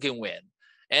one of them can win.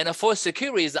 And for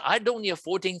security, I don't need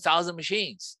 14,000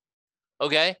 machines,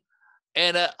 okay?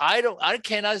 And I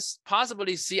cannot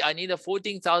possibly see I need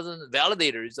 14,000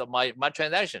 validators of my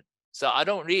transaction. So I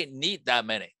don't really need that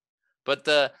many. But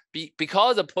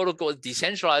because the protocol is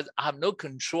decentralized, I have no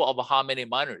control over how many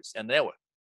miners and network.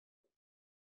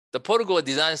 The protocol is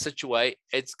designed in such a way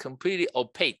it's completely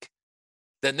opaque.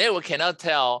 The network cannot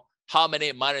tell how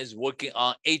many miners working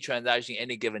on a transaction at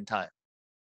any given time.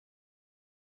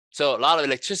 So a lot of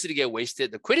electricity get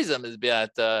wasted. The criticism is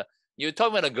that you're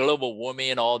talking about a global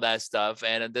warming and all that stuff,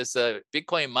 and this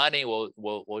Bitcoin mining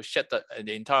will shut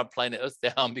the entire planet Earth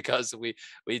down because we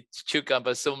choke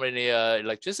up so many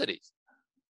electricities.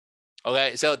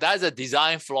 Okay, so that's a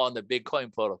design flaw in the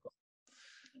Bitcoin protocol.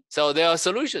 So there are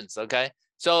solutions. Okay,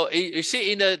 so you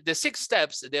see in the 6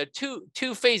 steps, there are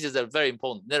two phases that are very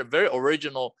important. They're very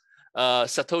original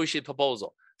Satoshi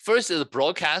proposal. First is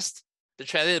broadcast. The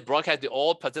transaction is broadcast to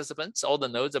all participants, all the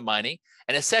nodes of mining.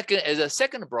 And the second is a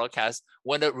second broadcast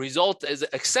when the result is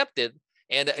accepted,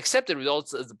 and the accepted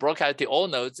results is broadcast to all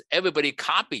nodes. Everybody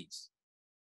copies.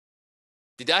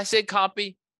 Did I say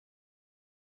copy?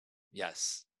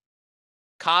 Yes.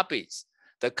 Copies.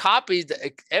 The copies,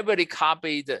 everybody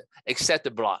copied the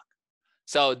accepted block.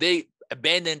 So they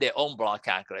abandoned their own block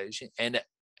calculation and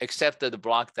accepted the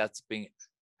block that's being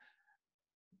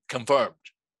confirmed.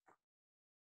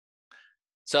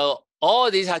 So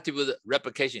all these have to do with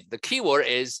replication. The key word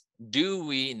is, do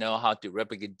we know how to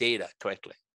replicate data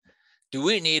correctly? Do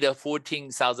we need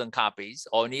 14,000 copies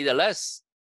or need less?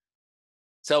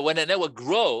 So when the network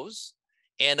grows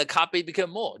and the copy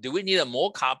become more, do we need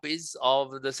more copies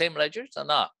of the same ledgers or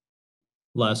not?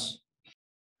 Less.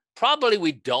 Probably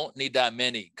we don't need that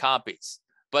many copies,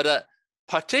 but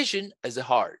partition is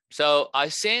hard. So I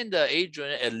sent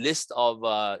Adrian a list of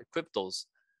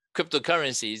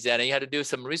cryptocurrencies, and you had to do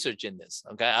some research in this.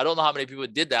 Okay, I don't know how many people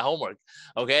did that homework.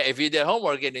 Okay, if you did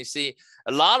homework and you see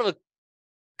a lot of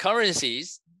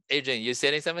currencies, Adrian, you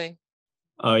saying something?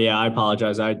 Oh yeah, I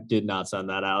apologize. I did not send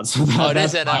that out. So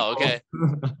that's out. Okay.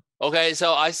 Okay,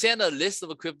 so I sent a list of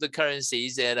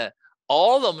cryptocurrencies, and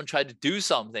all of them try to do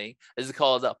something. It's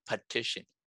called a partition.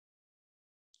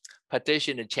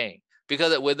 Partition the chain,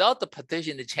 because without the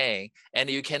partition the chain, and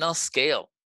you cannot scale.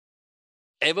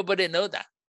 Everybody knows that.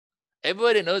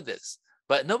 Everybody knows this,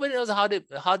 but nobody knows how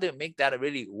to make that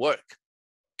really work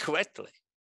correctly.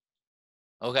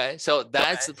 Okay, so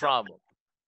that's the problem.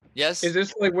 Yes. Is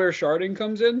this like where sharding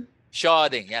comes in?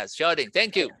 Sharding, yes, sharding.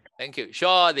 Thank you.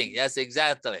 Sharding, yes,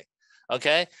 exactly.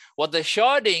 Okay, the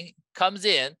sharding comes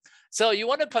in. So you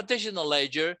want to partition a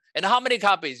ledger, and how many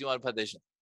copies you want to partition?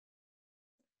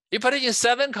 You partition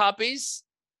 7 copies.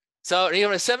 So you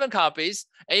have 7 copies,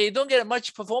 and you don't get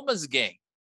much performance gain.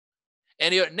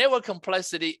 And your network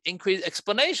complexity increase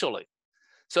exponentially.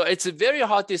 So it's very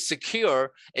hard to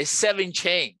secure a 7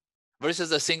 chain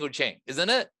versus a single chain, isn't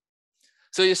it?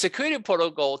 So your security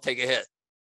protocol take a hit.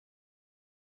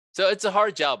 So it's a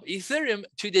hard job. Ethereum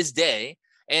to this day,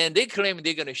 and they claim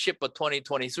they're going to ship for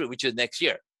 2023, which is next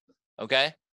year.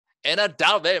 Okay. And I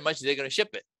doubt very much they're going to ship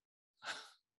it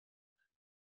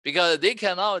because they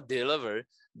cannot deliver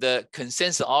the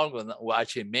consensus algorithm that will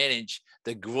actually manage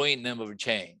the growing number of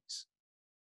chains.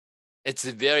 It's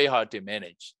very hard to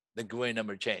manage the growing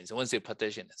number of chains once you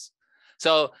partition this.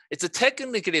 So it's a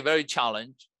technically very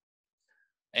challenge.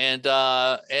 And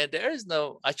there is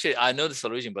no, actually, I know the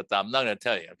solution, but I'm not going to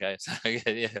tell you, okay? So,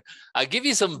 yeah, I'll give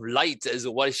you some light as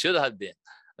to what it should have been,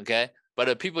 okay?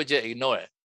 But people just ignore it.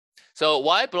 So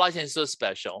why blockchain is so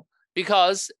special?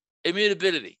 Because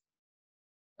immutability,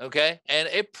 okay? And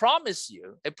it promises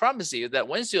you that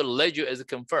once your ledger is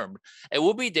confirmed, it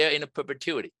will be there in a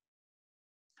perpetuity,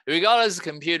 regardless of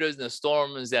computers and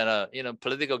storms and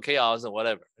political chaos or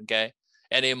whatever, okay?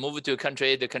 And you move to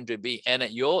country A to country B, and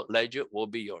your ledger will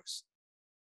be yours.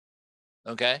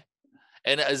 Okay?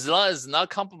 And as long as it's not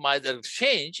compromised at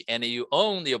exchange, and you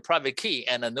own your private key,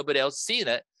 and nobody else seen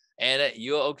it, and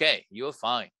you're okay, you're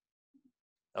fine.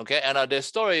 Okay? And there's a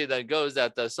story that goes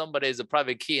that somebody has a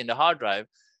private key in the hard drive,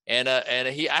 and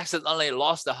he accidentally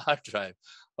lost the hard drive.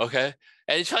 Okay?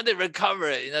 And he tried to recover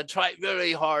it, tried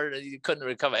very hard, and he couldn't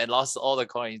recover, and lost all the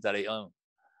coins that he owned.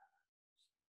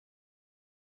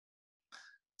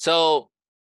 So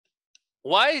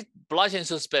why blockchain is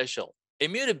so special?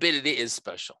 Immutability is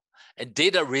special, and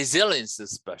data resilience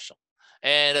is special.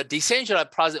 And a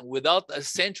decentralized process without a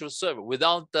central server,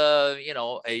 without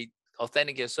a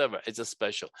authenticated server, is a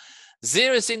special.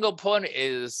 Zero single point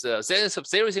is special.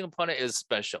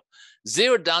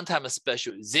 Zero downtime is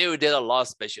special. Zero data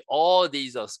loss special. All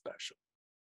these are special.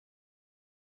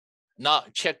 Now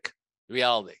check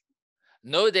reality.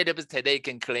 No database today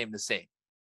can claim the same.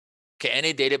 Can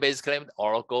any database claim?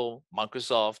 Oracle,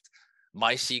 Microsoft,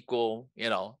 MySQL,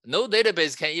 no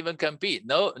database can even compete.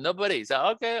 Nobody said,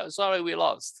 okay, sorry, we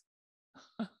lost.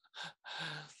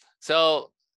 So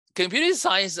computer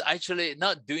science is actually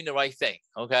not doing the right thing,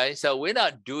 okay? So we're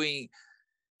not doing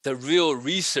the real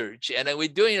research, and we're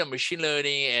doing machine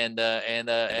learning and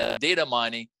data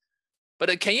mining.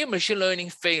 But can you machine learning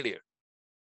failure?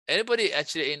 Anybody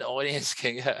actually in the audience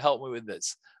can help me with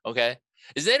this, okay?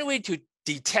 Is there any way to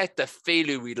detect the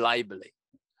failure reliably?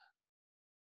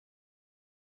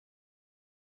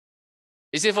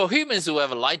 You see, for humans who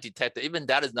have a lie detector, even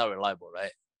that is not reliable,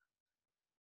 right?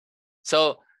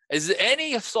 So is there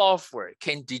any software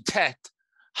can detect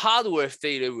hardware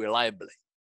failure reliably?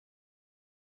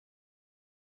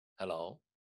 Hello?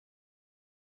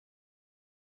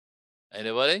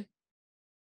 Anybody?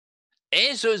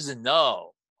 Answer is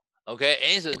no. Okay,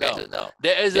 answer is no.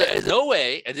 There is no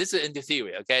way, and this is in the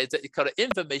theory, okay? It's called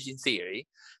information theory.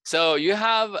 So you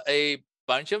have a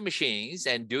bunch of machines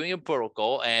and doing a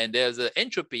protocol, and there's an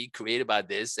entropy created by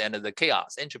this, and the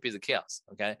chaos. Entropy is a chaos,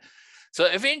 okay? So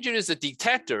if you introduce a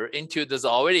detector into this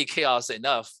already chaos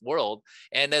enough world,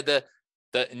 and the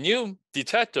new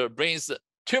detector brings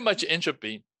too much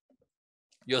entropy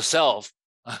yourself,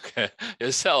 okay,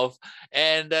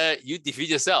 and you defeat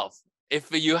yourself. If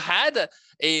you had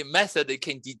a method that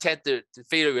can detect the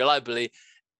failure reliably,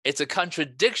 it's a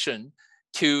contradiction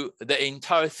to the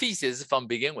entire thesis from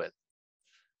begin with.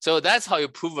 So that's how you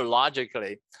prove it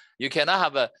logically. You cannot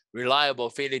have a reliable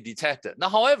failure detector. Now,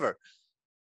 however,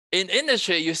 in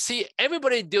industry, you see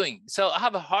everybody doing. So I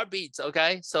have a heartbeats,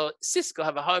 okay? So Cisco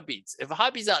have a heartbeats. If a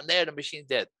heartbeat's not there, the machine's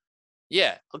dead.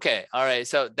 Yeah, okay, all right.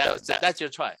 So that's your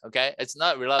try, okay? It's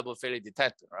not reliable failure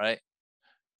detector, all right?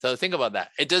 So think about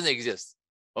that. It doesn't exist,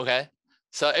 okay?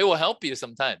 So it will help you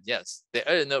sometimes, yes. There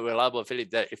is no reliable failure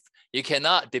detector. If you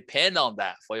cannot depend on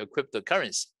that for your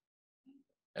cryptocurrency,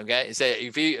 okay? So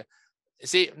if you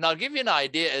see, now I'll give you an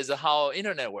idea as to how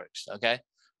internet works, okay?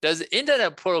 Does the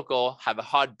internet protocol have a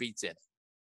heartbeats in it?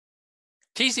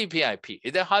 TCP/IP,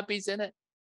 is there heartbeats in it?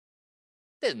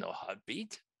 There's no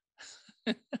heartbeat.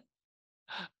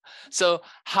 So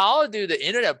how do the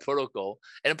internet protocol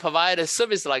and provide a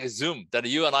service like Zoom that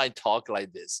you and I talk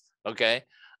like this, okay?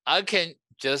 I can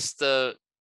just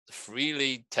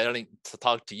freely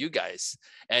talk to you guys,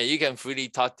 and you can freely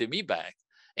talk to me back.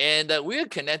 And we're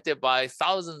connected by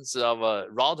thousands of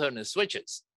routers and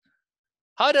switches.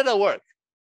 How did that work?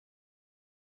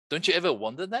 Don't you ever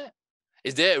wonder that?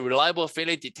 Is there a reliable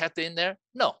failure detector in there?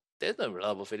 No, there's no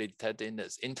reliable failure detector in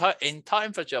this. Entire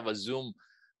infrastructure of a Zoom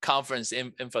conference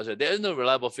infrastructure, there is no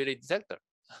reliable failure detector.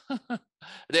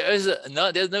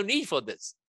 There's no need for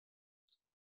this.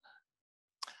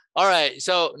 All right,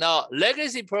 so now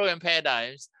legacy program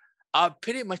paradigms are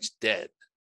pretty much dead.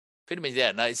 Pretty much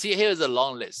dead. Now see, here's a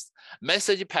long list.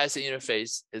 Message passing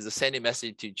interface is sending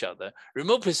message to each other.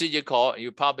 Remote procedure call,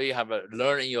 you probably have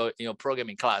learned in your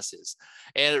programming classes.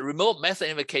 And remote method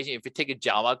invocation, if you take a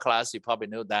Java class, you probably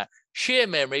know that. Shared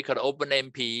memory called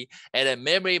OpenMP, and then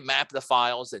memory map the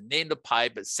files, and name the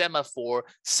pipe, semaphore,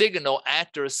 signal,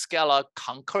 actor, scalar,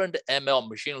 concurrent ML,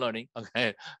 machine learning.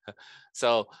 Okay.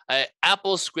 So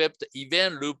Apple script,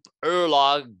 event loop,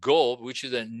 Erlog, Go, which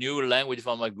is a new language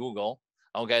from Google.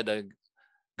 Okay, the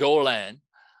Golang,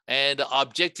 and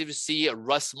Objective-C,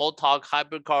 Rust, Smalltalk,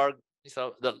 HyperCard.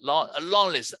 So the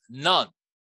long list, none,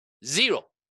 zero.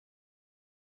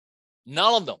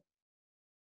 None of them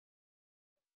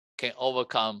can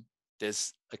overcome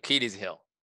this Achilles heel.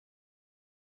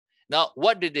 Now,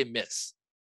 what did they miss?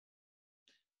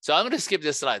 So I'm going to skip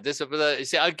this slide.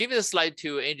 I'll give you the slide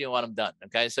to Adrian when I'm done.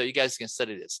 Okay, so you guys can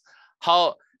study this.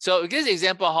 So here's an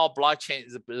example of how blockchain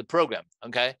is a program.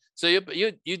 Okay, so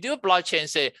you do a blockchain,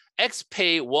 say X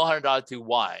pay $100 to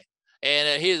Y,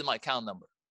 and here's my account number.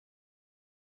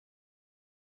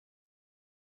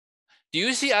 Do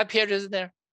you see IP address in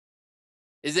there?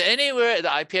 Is there anywhere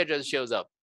the IP address shows up?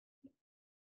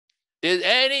 There's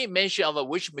any mention of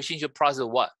which machine should process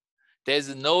what?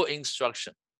 There's no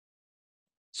instruction.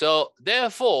 So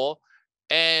therefore,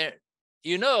 and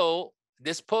you know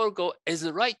this protocol is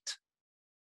right.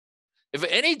 If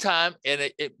at any time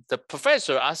the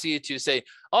professor asks you to say,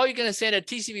 oh, you're going to send a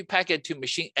TCP packet to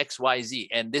machine XYZ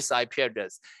and this IP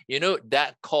address, you know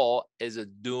that call is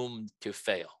doomed to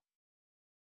fail.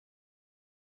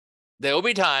 There will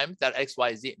be time that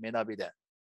XYZ may not be there.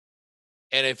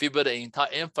 And if you build an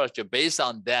entire infrastructure based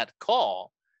on that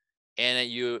call, and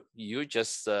you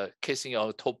just kissing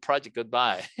your whole project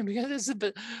goodbye because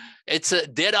it's a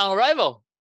dead on arrival.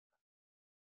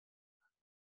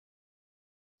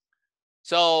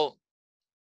 So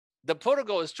the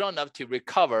protocol is strong enough to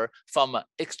recover from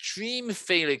extreme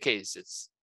failure cases.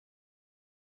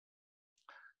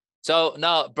 So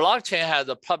now blockchain has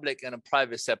a public and a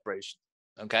private separation,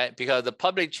 okay? Because the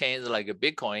public chain, like a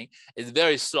Bitcoin, is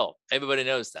very slow. Everybody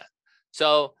knows that.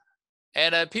 So,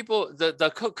 and people,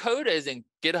 the code is in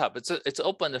GitHub. It's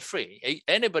open and free.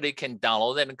 Anybody can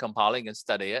download it and compile it and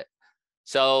study it.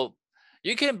 So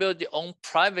you can build your own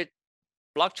private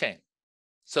blockchain.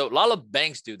 So a lot of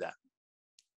banks do that.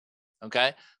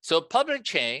 Okay, so public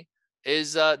chain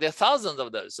is there are thousands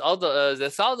of those. There are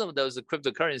thousands of those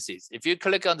cryptocurrencies. If you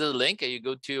click on the link and you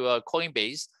go to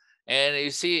Coinbase, and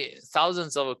you see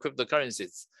thousands of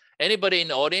cryptocurrencies. Anybody in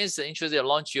the audience interested in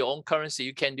launch your own currency,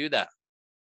 you can do that.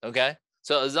 Okay,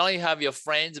 so as long as you have your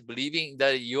friends believing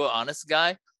that you're an honest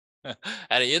guy,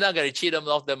 and you're not going to cheat them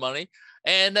of their money,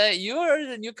 and you're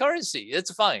the new currency,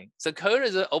 it's fine. So code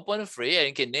is open and free, and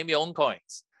you can name your own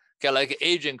coins. Okay, like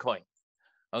Asian coin.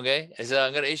 Okay, so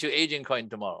I'm going to issue Asian coin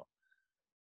tomorrow.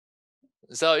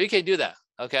 So you can do that.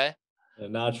 Okay.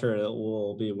 I'm not sure it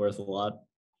will be worth a lot.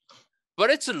 But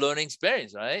it's a learning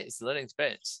experience, right? It's a learning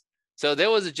experience. So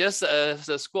there was just a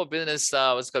school of business,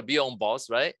 what's called Be Your Own Boss,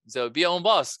 right? So be your own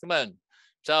boss, come on.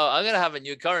 So I'm going to have a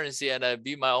new currency and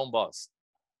be my own boss.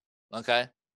 Okay.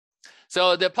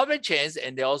 So they're public chains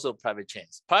and they're also private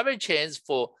chains. Private chains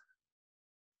for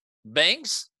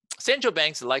banks, central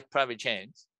banks like private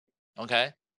chains.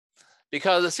 Okay.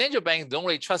 because the central banks don't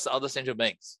really trust other central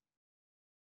banks.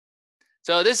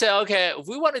 So they say, okay, if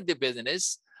we want to do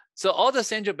business, so all the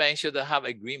central banks should have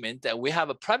agreement that we have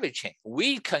a private chain.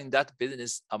 We conduct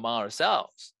business among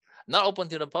ourselves, not open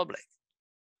to the public.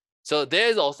 So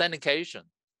there's authentication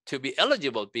to be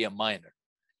eligible to be a miner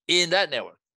in that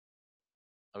network.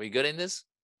 Are we good in this?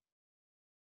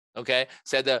 Okay,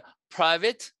 so the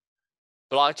private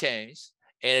blockchains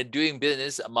and doing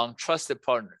business among trusted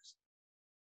partners.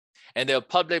 And they're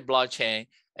public blockchain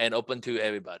and open to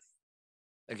everybody.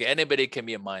 Okay, anybody can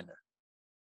be a miner.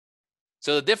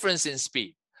 So the difference in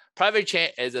speed, private chain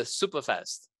is a super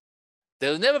fast.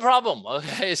 There's never a problem.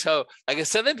 Okay, so like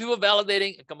 7 people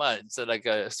validating, come on, it's like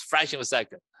a fraction of a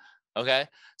second. Okay,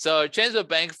 so transfer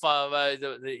bank from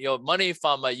your money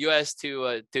from US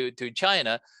to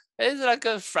China is like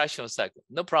a fraction of a second.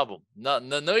 No problem.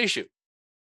 No issue.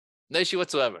 No issue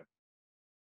whatsoever.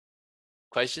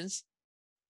 Questions?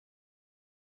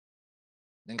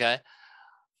 Okay.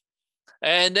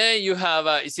 And then you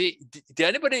have, you see, did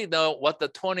anybody know what the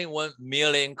 21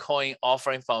 million coin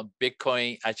offering from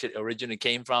Bitcoin actually originally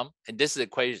came from? And this is the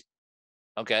equation,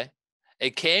 okay?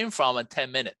 It came from a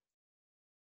 10-minute.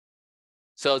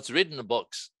 So it's written in the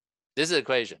books. This is the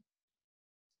equation.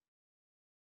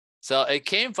 So it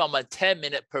came from a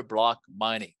 10-minute per block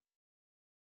mining,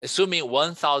 assuming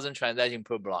 1,000 transactions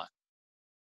per block.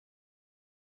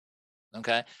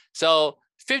 Okay, so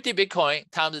 50 Bitcoin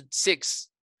times 6.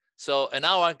 So an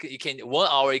hour, 1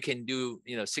 hour, you can do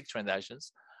 6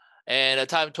 transactions, and a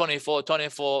time 24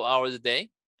 hours a day,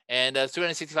 and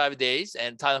 365 days,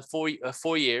 and time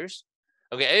 4 years.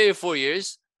 Okay, every 4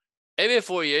 years,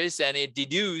 and it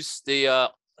deduce the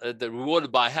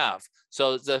reward by half.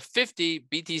 So the 50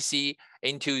 BTC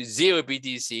into 0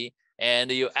 BTC, and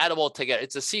you add them all together.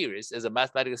 It's a series, it's a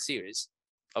mathematical series.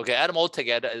 Okay, add them all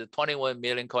together is 21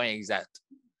 million coin exact.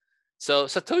 So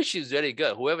Satoshi is really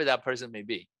good, whoever that person may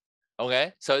be.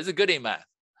 Okay, so it's a good in math.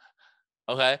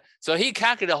 Okay, so he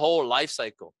calculated the whole life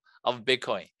cycle of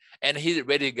Bitcoin, and he's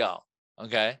ready to go.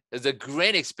 Okay, it's a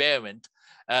great experiment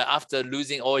after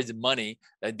losing all his money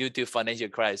due to financial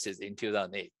crisis in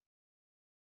 2008.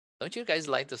 Don't you guys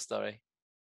like the story?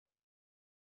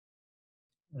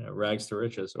 Yeah, rags to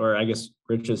riches, or I guess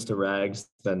riches to rags,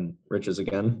 then riches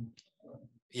again.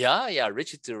 Yeah,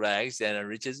 riches to rags and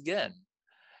riches again.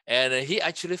 And he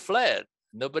actually fled.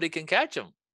 Nobody can catch him.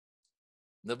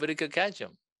 Nobody could catch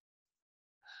him.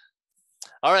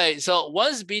 All right, so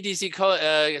once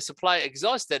BTC supply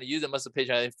exhausted, user must pay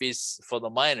transaction fees for the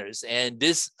miners. And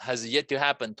this has yet to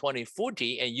happen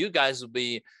 2040, and you guys will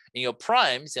be in your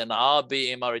primes, and I'll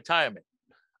be in my retirement.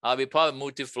 I'll be probably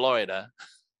moved to Florida.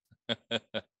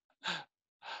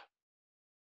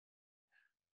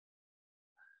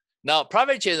 Now,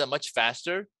 private chains are much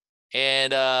faster,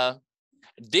 and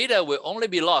data will only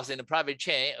be lost in the private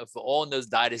chain if all nodes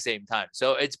die at the same time.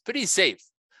 So it's pretty safe.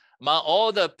 Among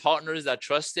all the partners that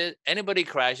trusted, anybody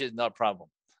crashes, not a problem.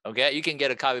 Okay, you can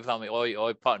get a copy from all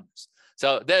your partners.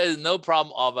 So there is no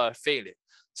problem of a failure.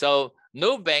 So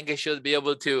no bank should be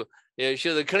able to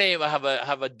should claim have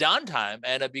a downtime,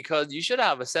 and because you should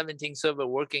have a 17 server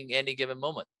working any given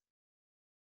moment.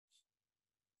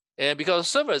 And because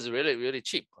server is really, really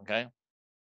cheap, okay?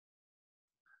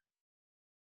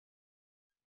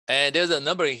 And there's a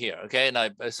number here, okay? Now,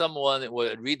 someone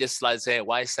will read this slide and say,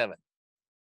 why 7?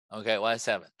 Okay, why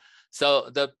 7? So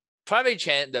the private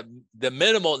chain, the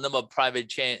minimal number of private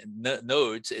chain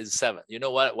nodes is 7. You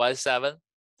know what? Why 7?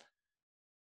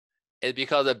 It's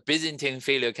because of Byzantine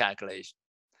failure calculation.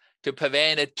 To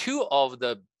prevent 2 of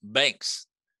the banks,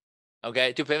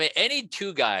 okay? To prevent any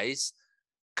 2 guys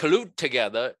collude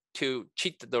together to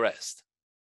cheat the rest.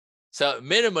 So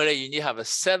minimally, you need to have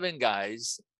 7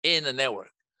 guys in the network.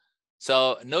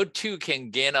 So no 2 can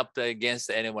gain up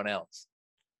against anyone else.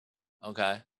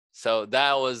 Okay, so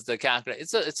that was the calculation.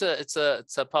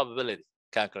 It's a probability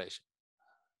calculation.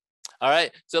 All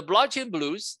right, so blockchain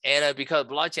blues, and because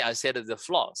blockchain, I said, is the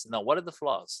flaws. Now, what are the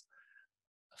flaws?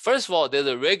 First of all, there's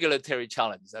a regulatory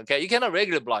challenge. Okay, you cannot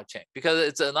regulate blockchain because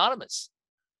it's anonymous.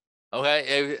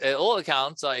 Okay, if all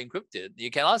accounts are encrypted, you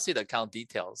cannot see the account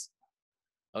details.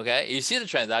 Okay, you see the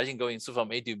transaction going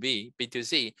from A to B, B to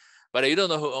C, but you don't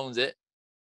know who owns it.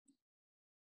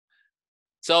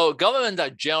 So governments are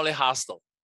generally hostile.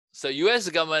 So U.S.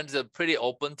 governments are pretty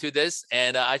open to this,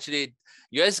 and actually,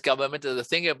 U.S. government is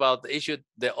thinking about the issue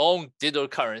their own digital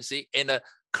currency in a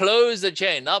closed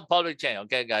chain, not public chain.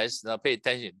 Okay, guys, now pay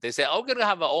attention. They say, "Oh, we're gonna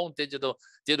have our own digital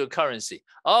currency.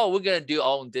 Oh, we're gonna do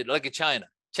our own digital, like China.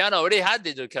 China already had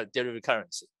digital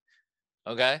currency.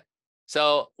 Okay,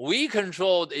 so we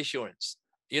control the issuance.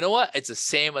 You know what? It's the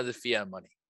same as the fiat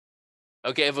money.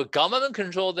 Okay, if a government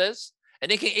control this and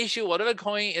they can issue whatever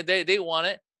coin they want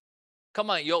it, come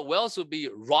on, your wealth will be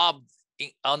robbed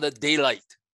on the daylight.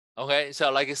 Okay,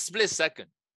 so like a split second,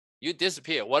 you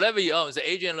disappear. Whatever you own, so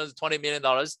Adrian loans $20 million.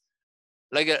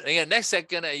 Like next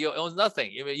second, you own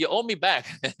nothing. You owe me back.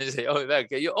 You owe me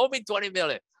back. You owe me 20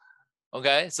 million.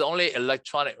 Okay, so only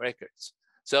electronic records.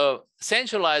 So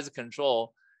centralized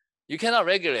control, you cannot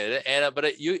regulate it, and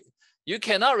but you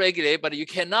cannot regulate, but you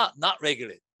cannot not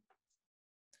regulate,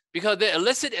 because the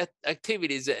illicit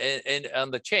activities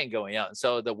on the chain going on.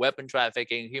 So the weapon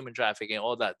trafficking, human trafficking,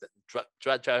 all that,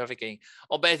 drug trafficking,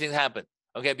 all bad things happen.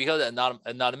 Okay, because of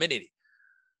anonymity.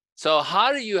 So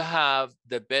how do you have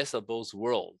the best of both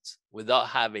worlds without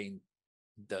having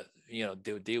the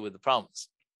deal with the problems?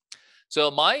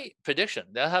 So my prediction,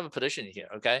 I have a prediction here.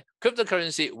 Okay,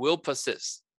 cryptocurrency will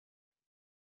persist,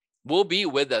 will be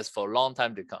with us for a long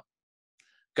time to come.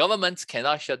 Governments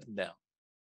cannot shut them down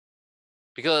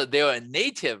because there are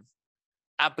native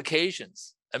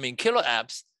applications. I mean, killer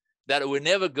apps that will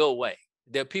never go away.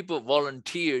 There are people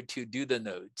volunteer to do the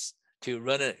nodes, to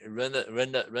run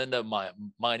the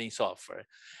mining software,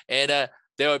 and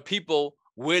there are people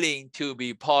willing to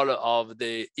be part of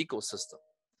the ecosystem.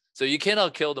 So you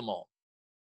cannot kill them all.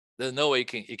 There's no way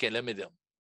you can limit them.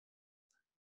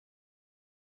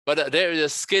 But there is a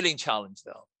scaling challenge,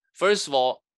 though. First of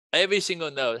all, every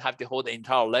single node have to hold the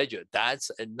entire ledger.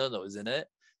 That's a no-no, isn't it?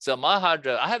 So my hard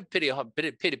drive, I have pretty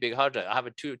big hard drive. I have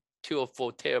a two or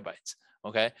 4 terabytes.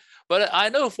 Okay, but I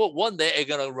know for one day it's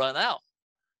gonna run out.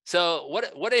 So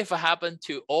what if it happened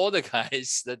to all the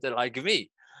guys that are like me?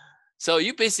 So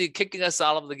you basically kicking us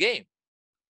out of the game,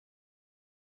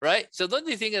 right? So don't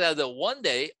you think that one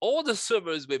day all the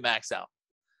servers will max out?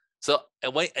 So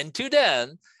until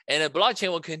then, and the blockchain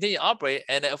will continue to operate,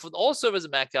 and if all servers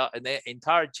max out, and the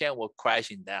entire chain will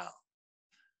crashing down,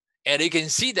 and you can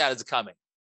see that it's coming.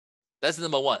 That's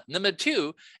number one. Number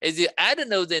two is you add a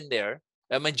node in there,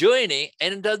 a majority,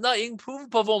 and it does not improve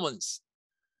performance.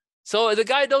 So the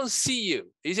guy don't see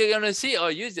you. He's gonna see, oh,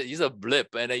 you're a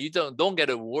blip, and you don't get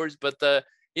awards, but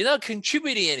you're not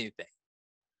contributing anything.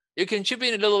 You're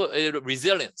contributing a little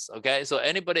resilience. Okay, so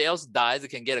anybody else dies, they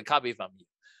can get a copy from you.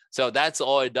 So that's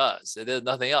all it does. There's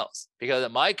nothing else. Because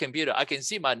my computer, I can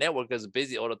see my network is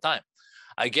busy all the time.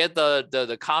 I get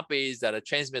the copies that are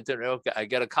transmitted to the network. I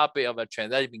get a copy of a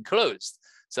transaction being closed.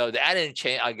 So the adding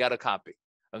chain, I got a copy.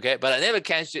 Okay, but I never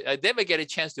get a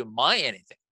chance to mine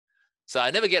anything. So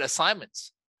I never get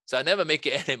assignments. So I never make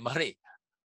any money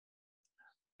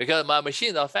because my machine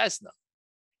is not fast enough.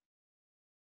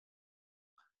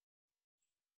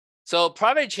 So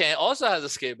private chain also has a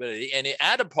scalability, and you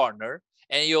add a partner,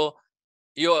 and your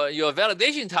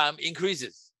validation time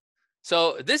increases.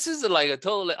 So this is like a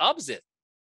totally opposite.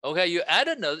 Okay, you add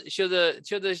a node, should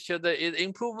it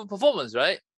improve performance,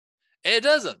 right? And it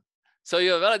doesn't. So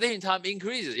your validation time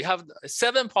increases. You have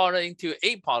 7 partners into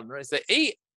 8 partners. The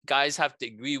 8 guys have to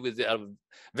agree with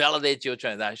validate your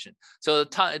transaction. So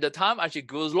the time actually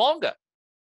goes longer.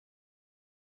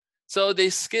 So the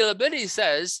scalability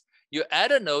says you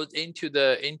add a node into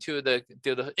the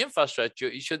infrastructure,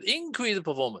 you should increase the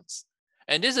performance.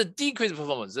 And this is a decrease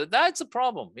performance. That's a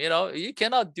problem. You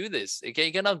cannot do this. Okay,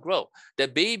 you cannot grow. The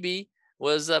baby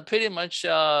was pretty much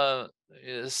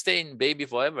staying baby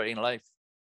forever in life.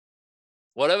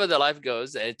 Whatever the life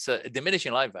goes, it's a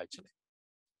diminishing life actually.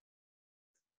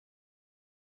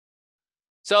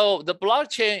 So the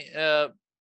blockchain,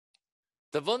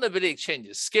 the vulnerability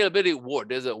exchanges, scalability war.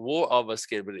 There's a war of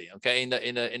scalability. Okay, in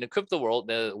the crypto world,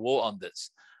 there's a war on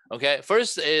this. Okay,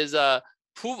 first is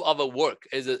proof of a work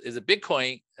is a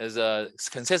Bitcoin is a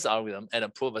consensus algorithm and a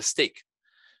proof of stake.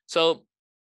 So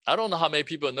I don't know how many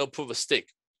people know proof of stake.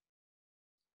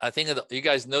 I think you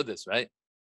guys know this, right?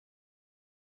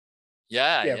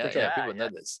 Yeah, people know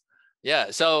this.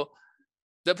 Yeah, so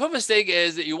the proof of stake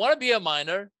is you want to be a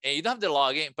miner and you don't have to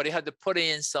log in, but you have to put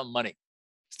in some money.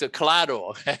 It's the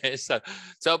collateral. Okay, so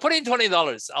put in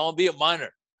 $20. I want to be a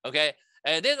miner. Okay,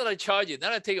 and they're gonna charge you. They're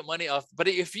gonna take money off. But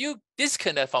if you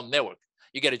disconnect from network,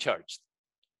 you get charged.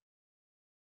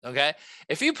 Okay,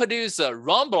 if you produce a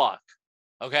wrong block,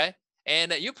 okay,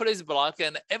 and you produce a block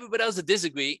and everybody else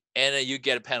disagree, and you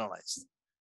get penalized.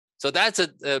 So that's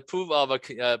a proof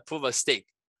of stake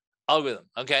algorithm.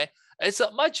 Okay, it's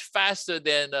much faster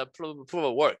than proof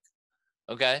of work.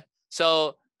 Okay,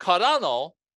 so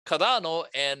Cardano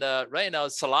and right now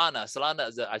Solana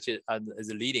is actually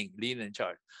leading in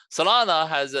charge. Solana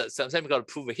has something called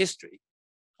proof of history.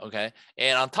 Okay,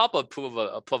 and on top of proof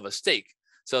of stake,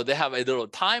 so they have a little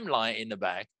timeline in the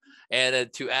back,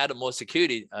 and to add more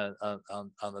security on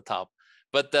the top.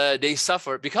 But they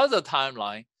suffer because of the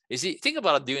timeline. You see, think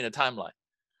about doing a timeline.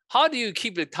 How do you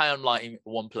keep the timeline in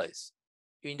one place?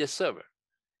 In the server.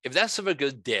 If that server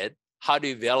goes dead, how do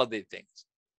you validate things?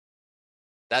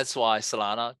 That's why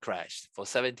Solana crashed for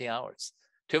 17 hours.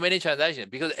 Too many transactions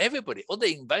because everybody, all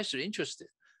the investors interested.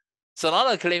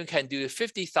 Solana claim can do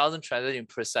 50,000 transactions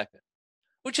per second,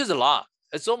 which is a lot.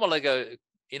 It's almost like a,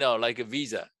 like a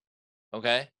Visa,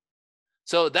 okay?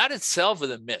 So that itself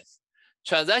is a myth.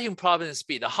 Transaction processing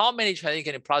speed, how many transactions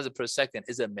can you process per second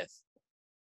is a myth,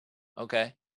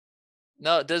 okay?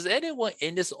 Now, does anyone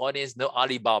in this audience know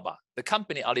Alibaba, the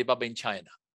company Alibaba in China,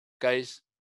 guys?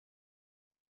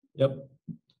 Yep.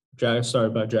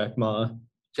 Started by Jack Ma.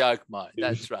 Jack Ma,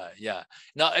 that's right, yeah.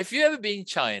 Now, if you ever been in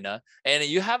China and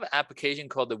you have an application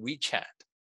called the WeChat,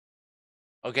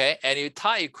 okay, and you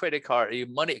tie your credit card, your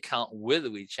money account with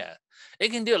WeChat, it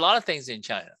can do a lot of things in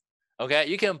China, okay?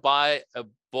 You can buy a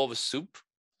bowl of soup,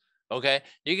 okay?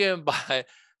 You can buy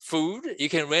food, you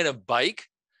can rent a bike,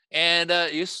 and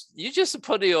you just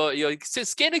put your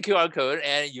scan the QR code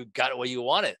and you got what you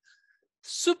wanted.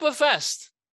 Super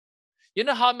fast. You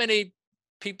know how many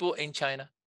people in China?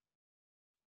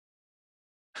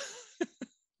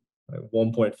 Like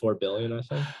 1.4 billion, I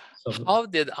think. How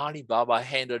did Alibaba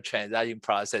handle transaction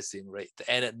processing rate?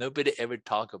 And nobody ever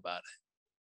talk about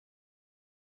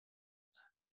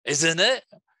it. Isn't it?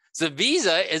 So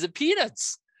Visa is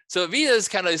peanuts. So Visa is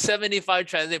kind of 75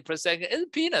 transactions per second. It's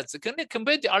peanuts.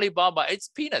 Compared to Alibaba, it's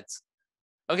peanuts.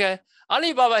 Okay.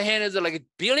 Alibaba handles like a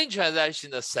billion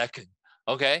transactions a second.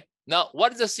 Okay. Now,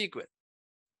 what is the secret?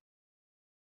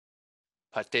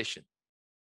 Partition.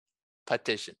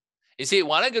 Partition. You see,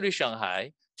 when I go to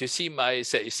Shanghai to see my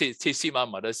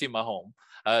mother, see my home,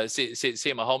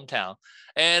 see my hometown,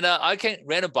 and I can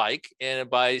rent a bike and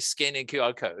by scanning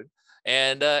QR code,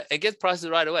 and it gets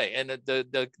processed right away, and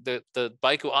the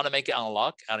bike will automatically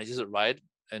unlock, and I just ride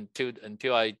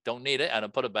until I don't need it, and I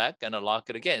put it back and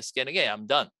unlock it again, scan again, I'm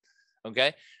done.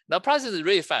 Okay, now process is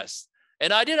really fast,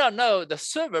 and I did not know the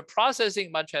server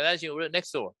processing my transaction right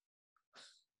next door.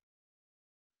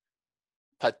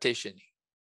 Partitioning.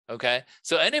 Okay,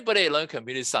 so anybody learn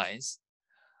computer science,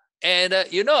 and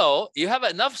you have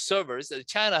enough servers.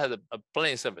 China has a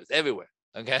plenty of servers everywhere.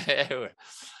 Okay, everywhere.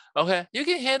 Okay, you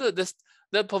can handle this.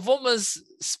 The performance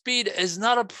speed is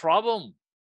not a problem.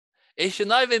 It should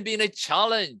not even be a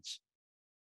challenge.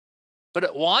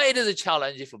 But why it is a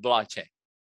challenge for blockchain?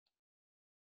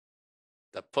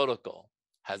 The protocol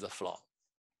has a flaw.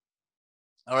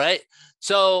 All right,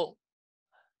 so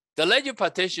the ledger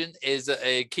partition is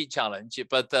a key challenge,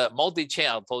 but the multi-chain,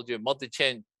 I told you,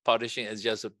 multi-chain partition is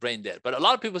just brain dead. But a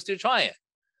lot of people still trying it.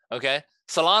 Okay,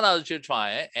 Solana is still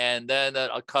trying it, and then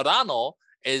Cardano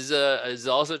is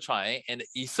also trying, and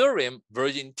Ethereum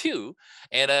version 2,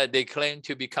 and they claim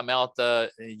to be coming out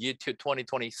year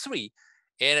 2023,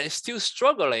 and it's still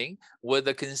struggling with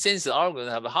the consensus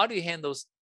algorithm. How do you handle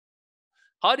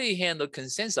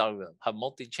consensus algorithm? Have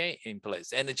multi-chain in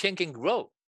place, and the chain can grow.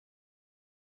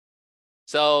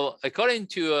 So according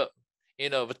to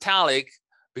Vitalik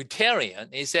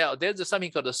Buterin, he said there's something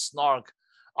called the SNARK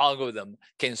algorithm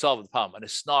can solve the problem, and the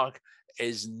SNARK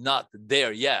is not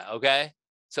there yet. Okay,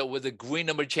 so with the green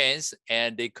number chains,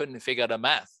 and they couldn't figure out the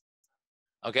math.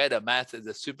 Okay, the math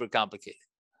is super complicated.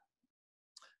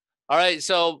 All right,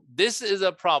 so this is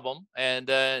a problem, and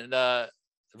then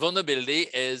vulnerability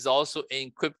is also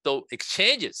in crypto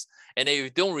exchanges. And if you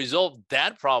don't resolve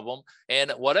that problem,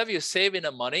 and whatever you save in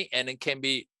the money, and it can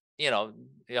be,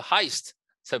 heist,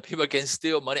 so people can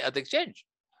steal money at the exchange.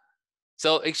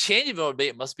 So exchange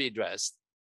vulnerability must be addressed.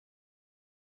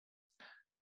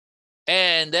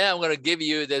 And then I'm going to give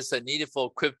you this needful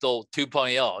crypto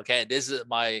 2.0. Okay, this is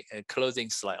my closing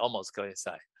slide, almost closing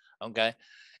slide. Okay,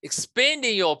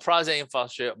 expanding your processing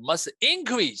infrastructure must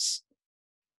increase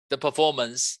the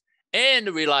performance and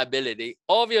reliability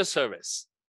of your service.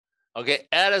 Okay,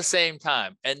 at the same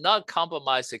time, and not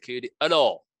compromise security at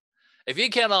all. If you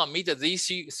cannot meet these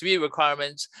three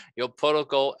requirements, your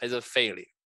protocol is a failure.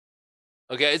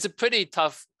 Okay, it's a pretty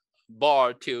tough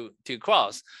bar to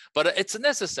cross, but it's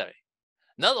necessary,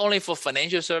 not only for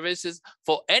financial services,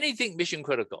 for anything mission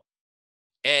critical.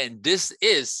 And this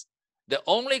is the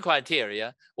only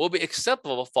criteria will be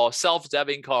acceptable for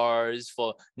self-driving cars,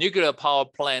 for nuclear power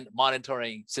plant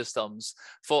monitoring systems,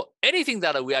 for anything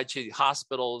that we actually,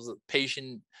 hospitals,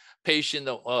 patient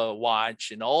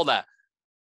watch and all that.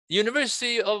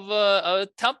 University of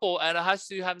Temple, and it has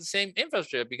to have the same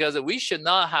infrastructure, because we should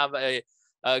not have a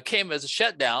campus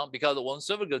shut down because one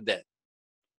server goes dead.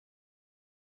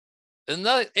 Isn't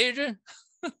that, Adrian?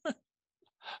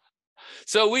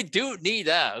 So we do need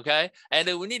that, okay? And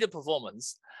then we need the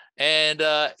performance. And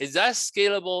is that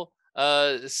scalable?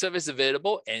 service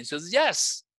available? Answer is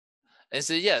yes.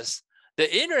 Answer is yes.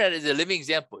 The internet is a living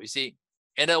example, you see.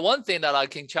 And one thing that I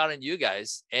can challenge you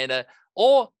guys, and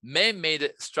all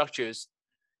man-made structures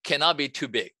cannot be too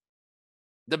big.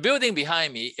 The building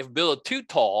behind me, if built too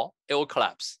tall, it will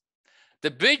collapse.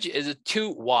 The bridge is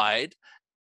too wide,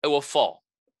 it will fall.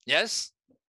 Yes?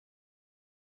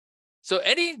 So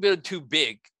anything built too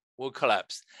big will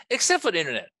collapse, except for the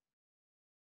internet.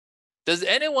 Does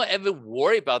anyone ever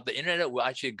worry about the internet will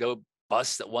actually go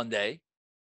bust one day?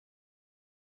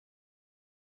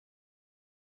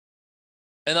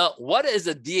 And what is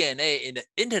the DNA in the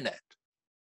internet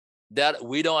that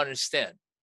we don't understand?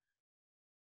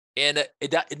 And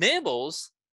that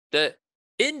enables the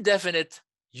indefinite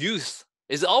youth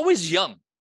is always young.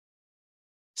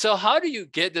 So how do you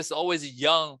get this always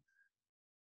young,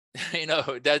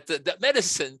 that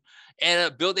medicine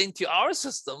and build into our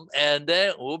system, and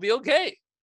then we'll be okay?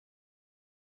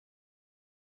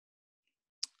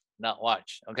 Now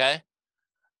watch, okay?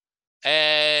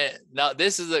 And now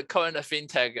this is the current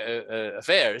fintech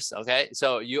affairs, okay?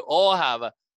 So you all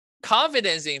have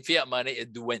confidence in fiat money is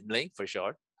dwindling for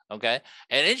sure, okay?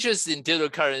 And interest in digital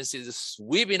currencies is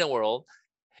sweeping the world,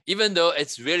 even though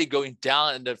it's really going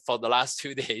down for the last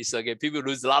 2 days, okay? People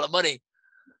lose a lot of money,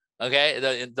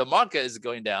 okay? The market is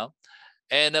going down.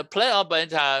 And play up by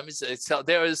times, so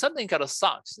there is something called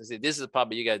SOX. See, this is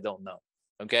probably you guys don't know,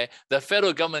 okay? The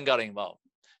federal government got involved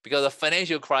because of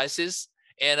financial crisis.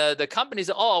 And the companies,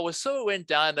 our server went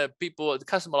down. The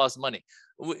customer lost money.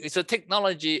 So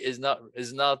technology it's not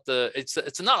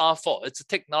our fault. It's a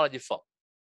technology fault.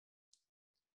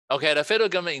 Okay, the federal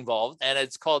government involved, and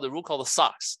it's called the rule called the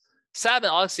SOX.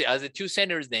 Sabin Oxley as the two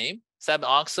senators' name. Sabin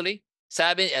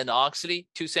and Oxley,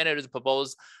 two senators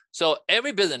proposed. So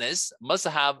every business must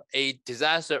have a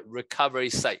disaster recovery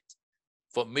site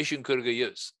for mission critical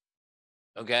use.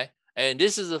 Okay. And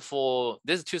this is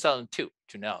 2002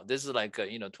 to now. This is like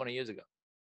 20 years ago.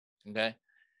 Okay,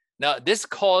 now this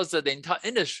caused the entire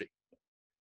industry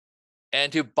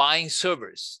and to buying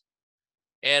servers,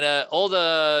 and all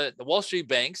the Wall Street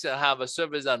banks that have a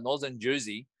servers in northern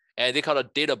Jersey, and they call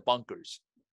it data bunkers.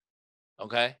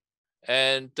 Okay,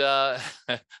 and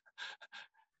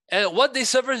and what these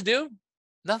servers do?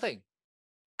 Nothing.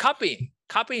 Copying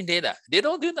data. They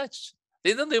don't do much.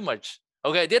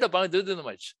 Okay, data bunkers don't do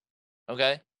much.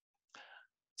 Okay,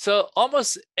 so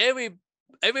almost every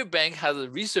bank has a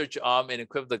research arm in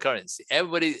cryptocurrency.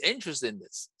 Everybody's interested in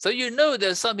this. So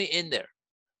there's something in there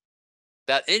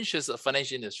that interests the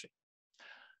financial industry.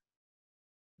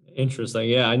 Interesting.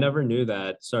 Yeah, I never knew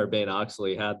that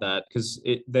Sarbanes-Oxley had that, because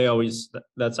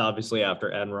that's obviously after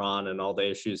Enron and all the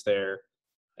issues there.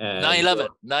 And 9/11.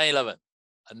 Got it.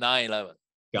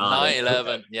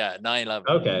 9/11. Yeah, 9/11.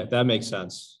 Okay, that makes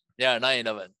sense. Yeah,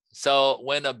 9/11. So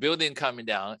when a building coming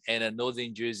down and a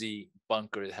northern Jersey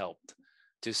bunker helped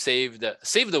to save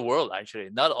the world, actually,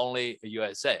 not only the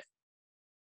USA,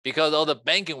 because all the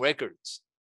banking records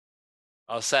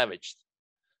are savaged.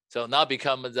 So now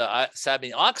become the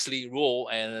Sarbanes-Oxley rule,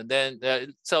 and then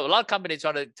so a lot of companies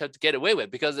try to get away with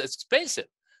it because it's expensive.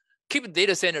 Keep a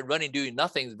data center running doing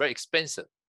nothing is very expensive.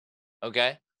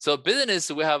 Okay, so business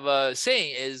we have a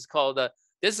saying is called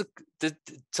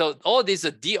so all these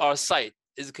DR site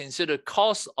is considered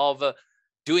cost of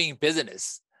doing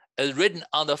business, is written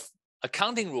on the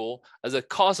accounting rule as a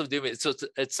cost of doing it. So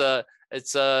it's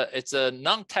a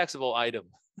non-taxable item.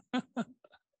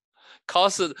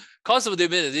 cost of doing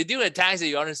business. They do a tax,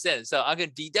 you understand. So I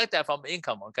can deduct that from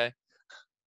income. Okay.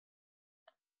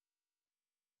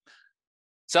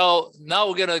 So now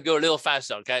we're gonna go a little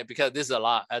faster, okay? Because this is a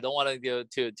lot. I don't want to go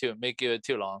to make it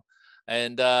too long.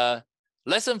 And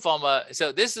lesson from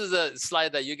so this is a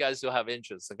slide that you guys will have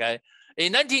interest, okay?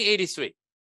 In 1983,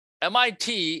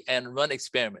 MIT and run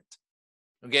experiment,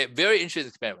 okay? Very interesting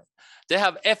experiment. They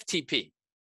have FTP,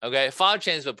 okay? File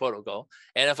transfer protocol,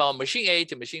 and from machine A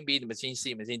to machine B to machine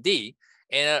C, machine D,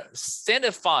 and a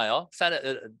standard file,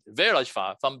 very large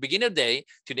file from beginning of the day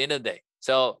to the end of the day.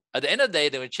 So at the end of the day,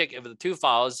 they will check if the two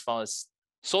files from a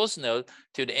source node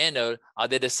to the end node, are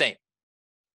they the same?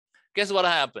 Guess what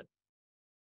happened?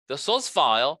 The source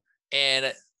file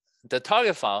and the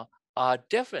target file are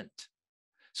different.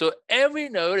 So every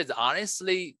node is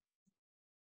honestly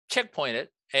checkpointed,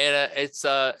 and it's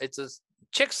a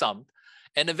checksum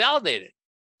and validated.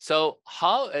 So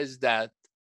how is that?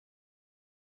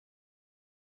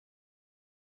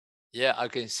 Yeah, I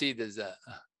can see there's a.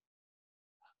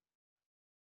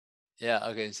 Yeah,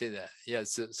 I can see that. Yeah,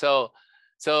 so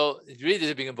really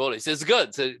to become bullish, it's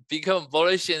good. So become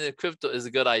bullish in crypto is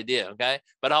a good idea, okay?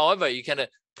 But however, you can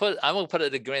I'm gonna put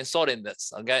a grain of salt in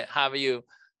this, okay? Have you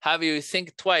have you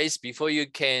think twice before you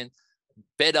can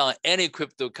bet on any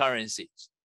cryptocurrencies.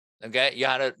 Okay, you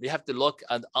have to look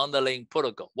at the underlying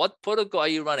protocol. What protocol are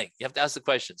you running? You have to ask the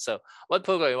question. So, what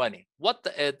protocol are you running?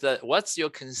 What's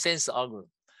your consensus algorithm?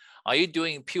 Are you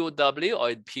doing POW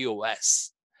or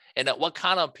POS? And what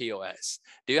kind of POS?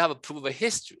 Do you have a proof of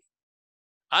history?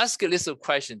 Ask a list of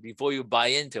questions before you buy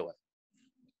into it.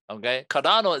 Okay,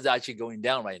 Cardano is actually going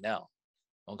down right now.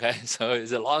 Okay, so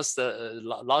it's a lost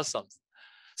something.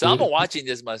 So I'm watching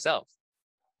this myself.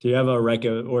 Do you have a are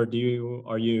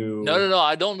you? No.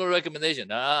 I don't know recommendation.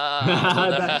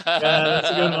 Yeah, that's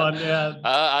a good one. Yeah.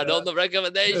 I don't know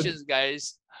recommendations,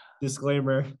 guys.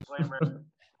 Disclaimer.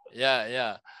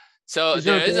 Yeah. So is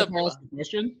there is a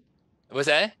question. What's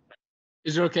that?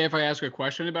 Is it okay if I ask a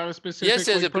question about a specific?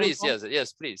 Yes, please.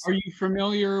 Yes, please. Are you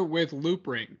familiar with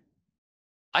Loopring?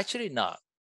 Actually, not.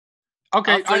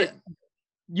 Okay,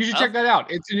 you should check that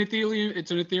out. It's an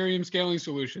Ethereum scaling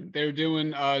solution. They're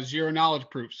doing zero knowledge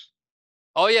proofs.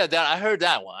 Oh yeah, I heard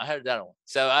that one.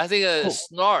 So I think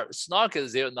Snark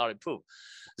is zero knowledge proof.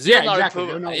 Zero knowledge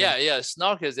proof. Yeah.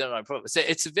 Snark is zero knowledge proof. So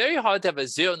it's very hard to have a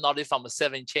zero knowledge from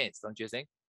 7 chains, don't you think?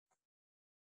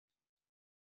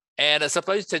 And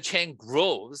suppose the chain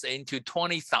grows into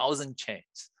 20,000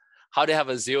 chains. How do you have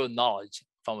a zero knowledge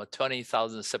from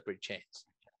 20,000 separate chains?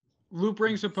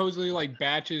 Loopring supposedly like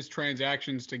batches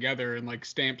transactions together and like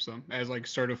stamps them as like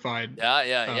certified.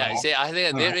 Yeah. See, I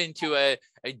think they're into a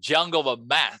jungle of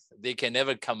math. They can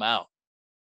never come out.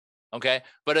 Okay,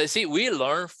 but see, we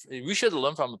should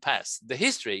learn from the past. The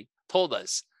history told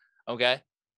us, okay,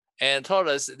 and told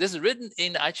us this was written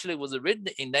in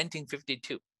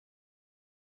 1952.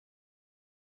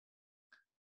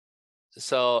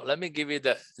 So let me give you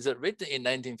is it written in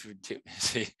 1952?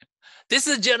 See, this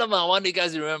is a gentleman I want you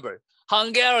guys to remember.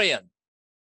 Hungarian.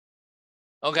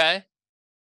 Okay.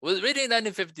 Was written in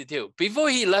 1952. Before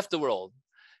he left the world,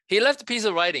 he left a piece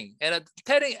of writing and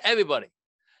telling everybody,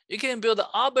 you can build an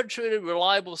arbitrarily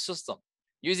reliable system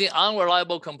using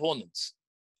unreliable components.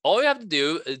 All you have to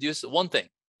do is use one thing.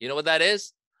 You know what that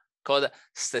is? Called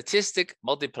statistic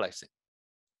multiplexing.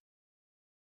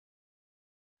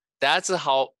 That's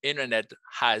how internet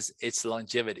has its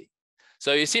longevity.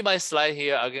 So you see my slide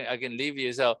here. I can leave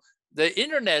you. So the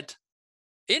internet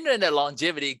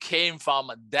longevity came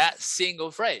from that single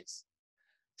phrase,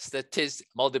 statistic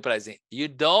multiplexing. You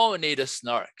don't need a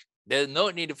snark. There's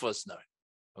no need for a snark.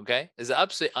 Okay, it's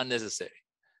absolutely unnecessary.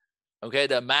 Okay,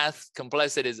 the math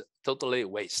complexity is totally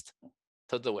waste.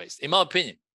 Total waste, in my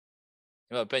opinion.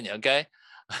 Okay.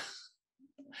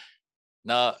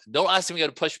 Now, don't ask me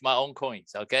to push my own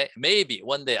coins, okay? Maybe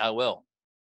one day I will.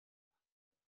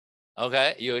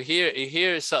 Okay, you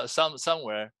hear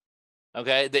somewhere,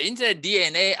 okay? The internet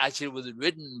DNA actually was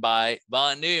written by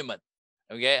von Neumann,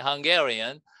 okay,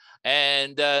 Hungarian,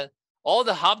 and all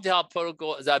the hop-to-hop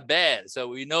protocols are bad, so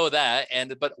we know that.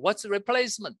 But what's the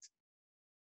replacement?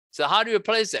 So how do you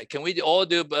replace that? Can we all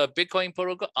do Bitcoin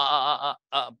protocol?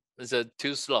 It's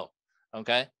too slow,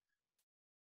 okay?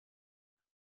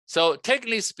 So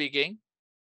technically speaking,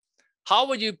 how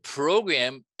would you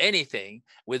program anything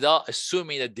without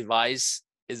assuming the device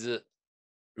is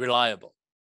reliable?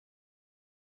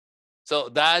 So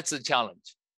that's a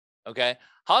challenge, okay?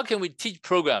 How can we teach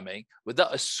programming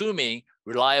without assuming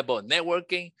reliable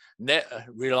networking,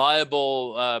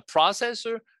 reliable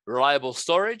processor, reliable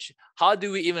storage? How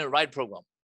do we even write program?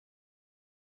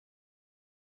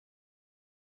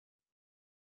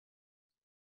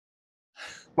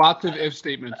 Lots of if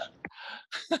statements.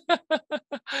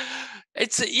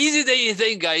 It's easier than you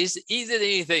think, guys. Easier than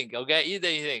you think, okay? Easier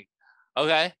than you think,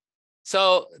 okay?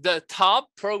 So the top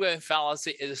programming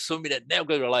fallacy is assuming that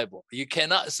network is reliable. You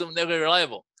cannot assume network is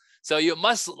reliable. So you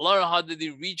must learn how to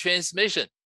do retransmission,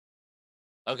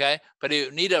 okay? But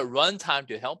you need a runtime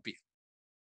to help you,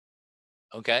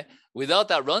 okay? Without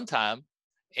that runtime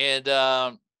and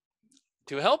to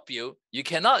help you, you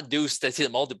cannot do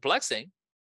statistic multiplexing.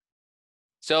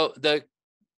 So the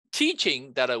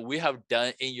teaching that we have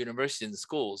done in universities and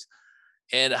schools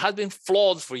and has been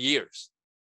flawed for years.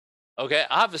 Okay,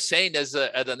 I have a saying that's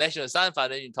at the National Science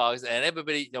Foundation talks, and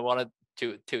everybody wanted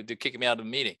to kick me out of the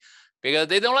meeting because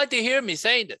they don't like to hear me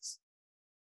saying this.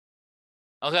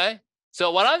 Okay,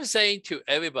 so what I'm saying to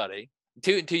everybody,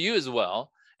 to you as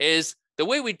well, is the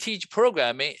way we teach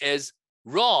programming is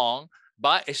wrong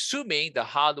by assuming the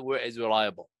hardware is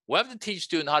reliable. We have to teach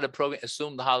students how to program,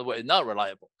 assume the hardware is not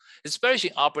reliable, especially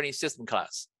in operating system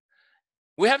class.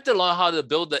 We have to learn how to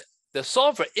build the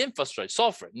software infrastructure,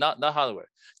 software, not hardware,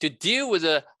 to deal with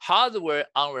the hardware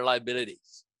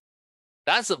unreliabilities.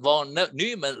 That's von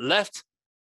Neumann left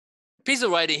piece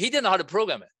of writing. He didn't know how to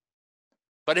program it,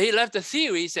 But he left the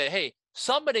theory, said, hey,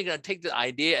 somebody's going to take the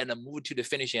idea and move to the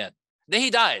finish end. Then he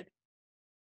died.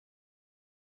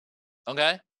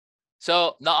 Okay.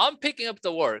 So now I'm picking up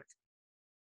the work.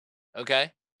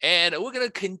 Okay. And we're going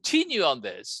to continue on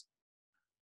this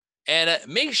and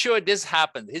make sure this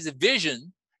happens. His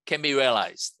vision can be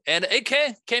realized. And it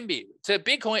can be. So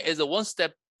Bitcoin is a one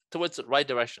step towards the right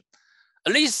direction.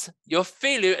 At least your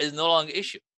failure is no longer an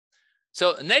issue.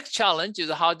 So next challenge is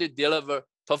how to deliver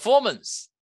performance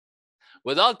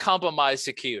without compromise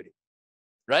security,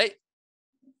 right?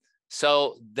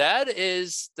 So that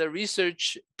is the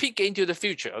research peek into the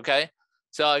future, okay?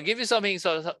 So I'll give you something,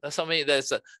 something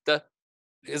that's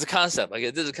is a concept, okay?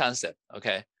 This is a concept,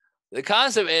 okay? The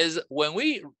concept is when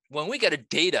we get a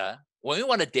data, when we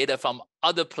want a data from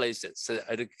other places,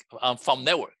 from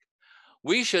network,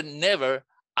 we should never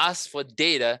ask for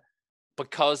data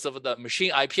because of the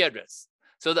machine IP address.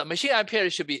 So the machine IP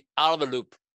address should be out of the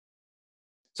loop.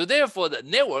 So therefore, the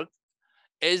network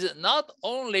is not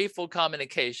only for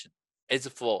communication, it's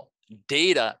for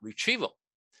data retrieval.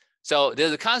 So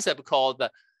there's a concept called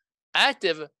the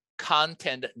active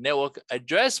content network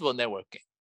addressable networking.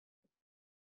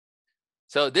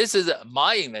 So this is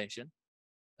my invention.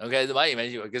 Okay, it's my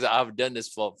invention because I've done this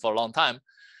for a long time.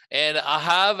 And I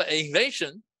have an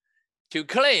invention to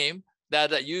claim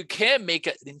that you can make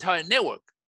an entire network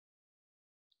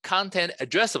content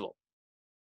addressable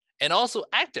and also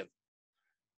active.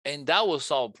 And that will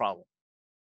solve a problem.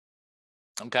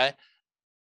 Okay.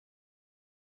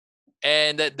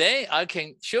 And then I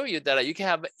can show you that you can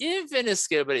have infinite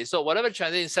scalability. So whatever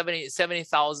transaction,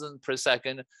 70,000 per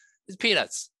second is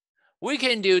peanuts. We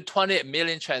can do 20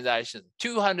 million transactions,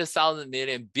 200,000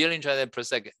 million billion transactions per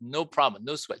second. No problem,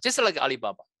 no sweat. Just like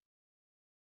Alibaba.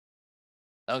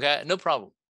 Okay, no problem.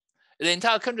 The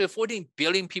entire country, 14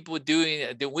 billion people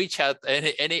doing the WeChat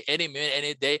any minute,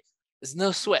 any day. There's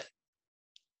no sweat.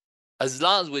 As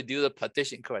long as we do the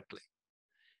partition correctly.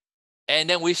 And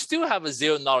then we still have a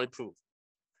zero knowledge proof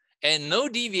and no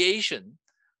deviation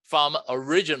from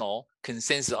original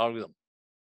consensus algorithm.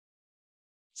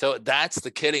 So that's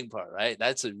the killing part, right?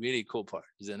 That's a really cool part,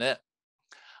 isn't it?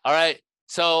 All right.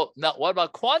 So now what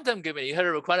about quantum computing? You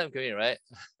heard of quantum computing, right?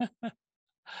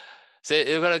 So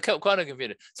you've got a quantum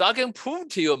computer. So I can prove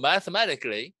to you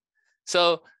mathematically.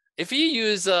 So if you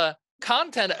use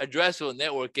content addressable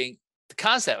networking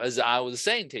concept, as I was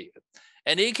saying to you,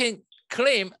 and you can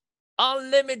claim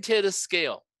unlimited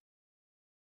scale.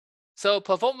 So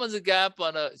performance gap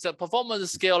on a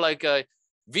performance scale like a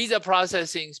visa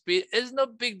processing speed is no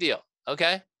big deal.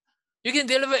 Okay, you can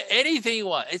deliver anything you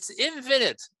want. It's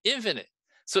infinite, infinite.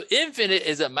 So infinite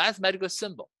is a mathematical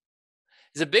symbol.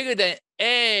 It's bigger than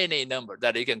any number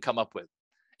that you can come up with,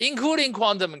 including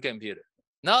quantum computer.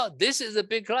 Now this is a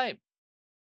big claim.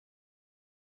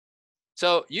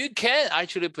 So you can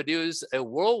actually produce a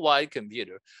worldwide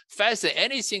computer faster than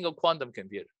any single quantum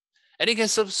computer. And you can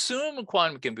subsume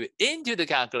quantum computer into the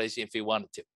calculation if you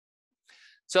wanted to.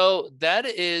 So that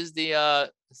is the,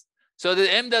 so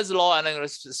the M's law, and I'm going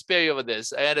to spare you over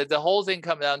this. And the whole thing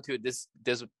comes down to this,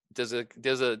 there's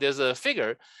a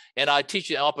figure, and I teach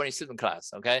you in operating system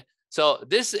class, okay? So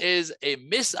this is a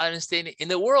misunderstanding in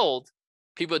the world.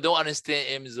 People don't understand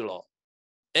M's law.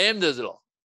 M's law.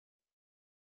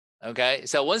 Okay,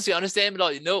 so once you understand law,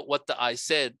 you know what I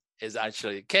said is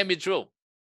actually can be true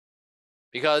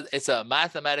because it's a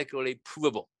mathematically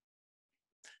provable.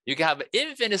 You can have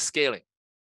infinite scaling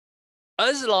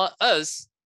as long as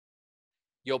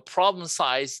your problem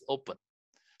size open.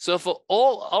 So for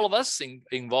all of us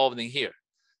involved in here,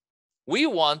 we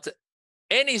want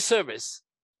any service,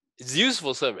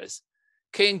 useful service,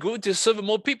 can grow to serve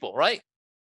more people, right?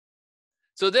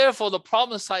 So therefore, the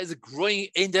problem size is growing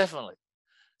indefinitely.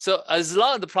 So as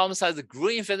long as the problem size is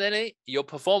growing infinitely, your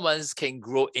performance can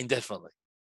grow indefinitely.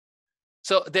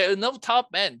 So there is no top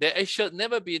end. There should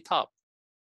never be a top.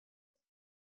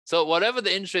 So whatever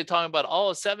the industry is talking about,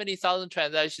 oh, 70,000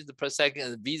 transactions per second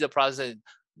is visa processing,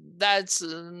 that's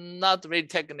not really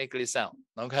technically sound,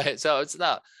 okay? So it's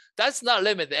not, that's not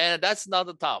limited, and that's not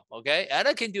the top, okay? And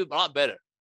I can do a lot better.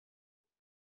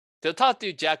 To talk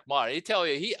to Jack Ma, he tell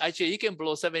you, he can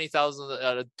blow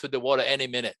 70,000 to the water any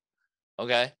minute.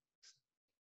 Okay.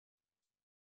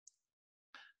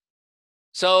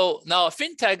 So now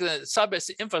fintech and cyber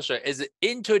infrastructure is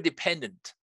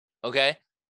interdependent. Okay.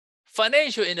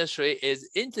 Financial industry is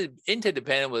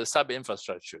interdependent with cyber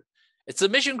infrastructure. It's a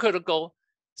mission critical,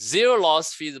 zero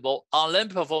loss feasible,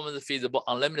 unlimited performance feasible,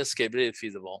 unlimited scalability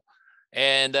feasible.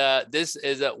 And this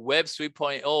is a Web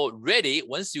 3.0 ready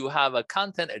once you have a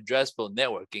content addressable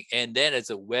networking, and then it's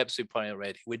a Web 3.0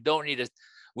 ready. We don't need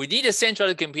we need a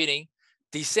central computing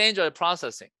decentralized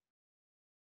processing.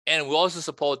 And we also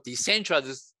support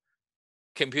decentralized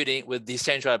computing with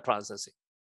decentralized processing.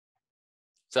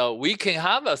 So we can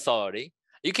have authority,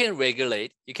 you can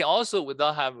regulate, you can also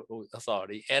without have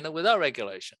authority and without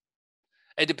regulation.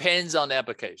 It depends on the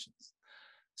applications.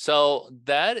 So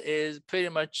that is pretty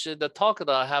much the talk that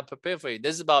I have prepared for you.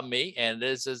 This is about me, and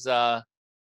this is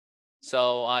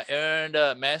so I earned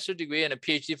a master's degree and a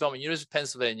PhD from the University of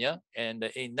Pennsylvania, and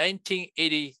in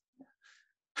 1980,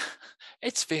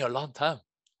 it's been a long time.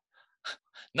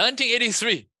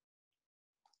 1983,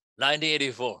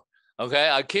 1984. Okay,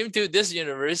 I came to this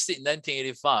university in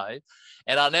 1985,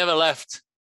 and I never left.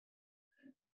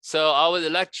 So I was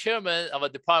elected chairman of a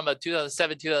department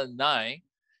 2007, 2009,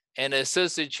 and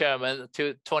associate chairman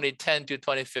to 2010 to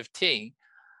 2015.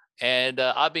 And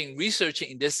I've been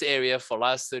researching in this area for the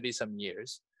last 30-some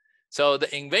years. So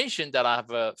the invention that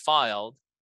I've filed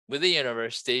with the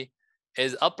university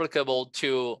is applicable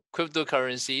to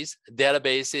cryptocurrencies,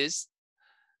 databases,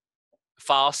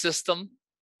 file system,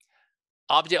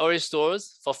 object-oriented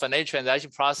stores for financial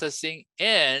transaction processing,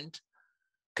 and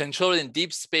controlling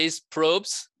deep space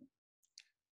probes,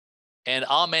 and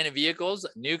unmanned vehicles,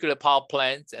 nuclear power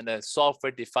plants, and the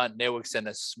software-defined networks and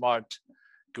the smart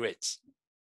grids.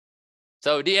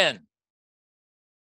 So the end.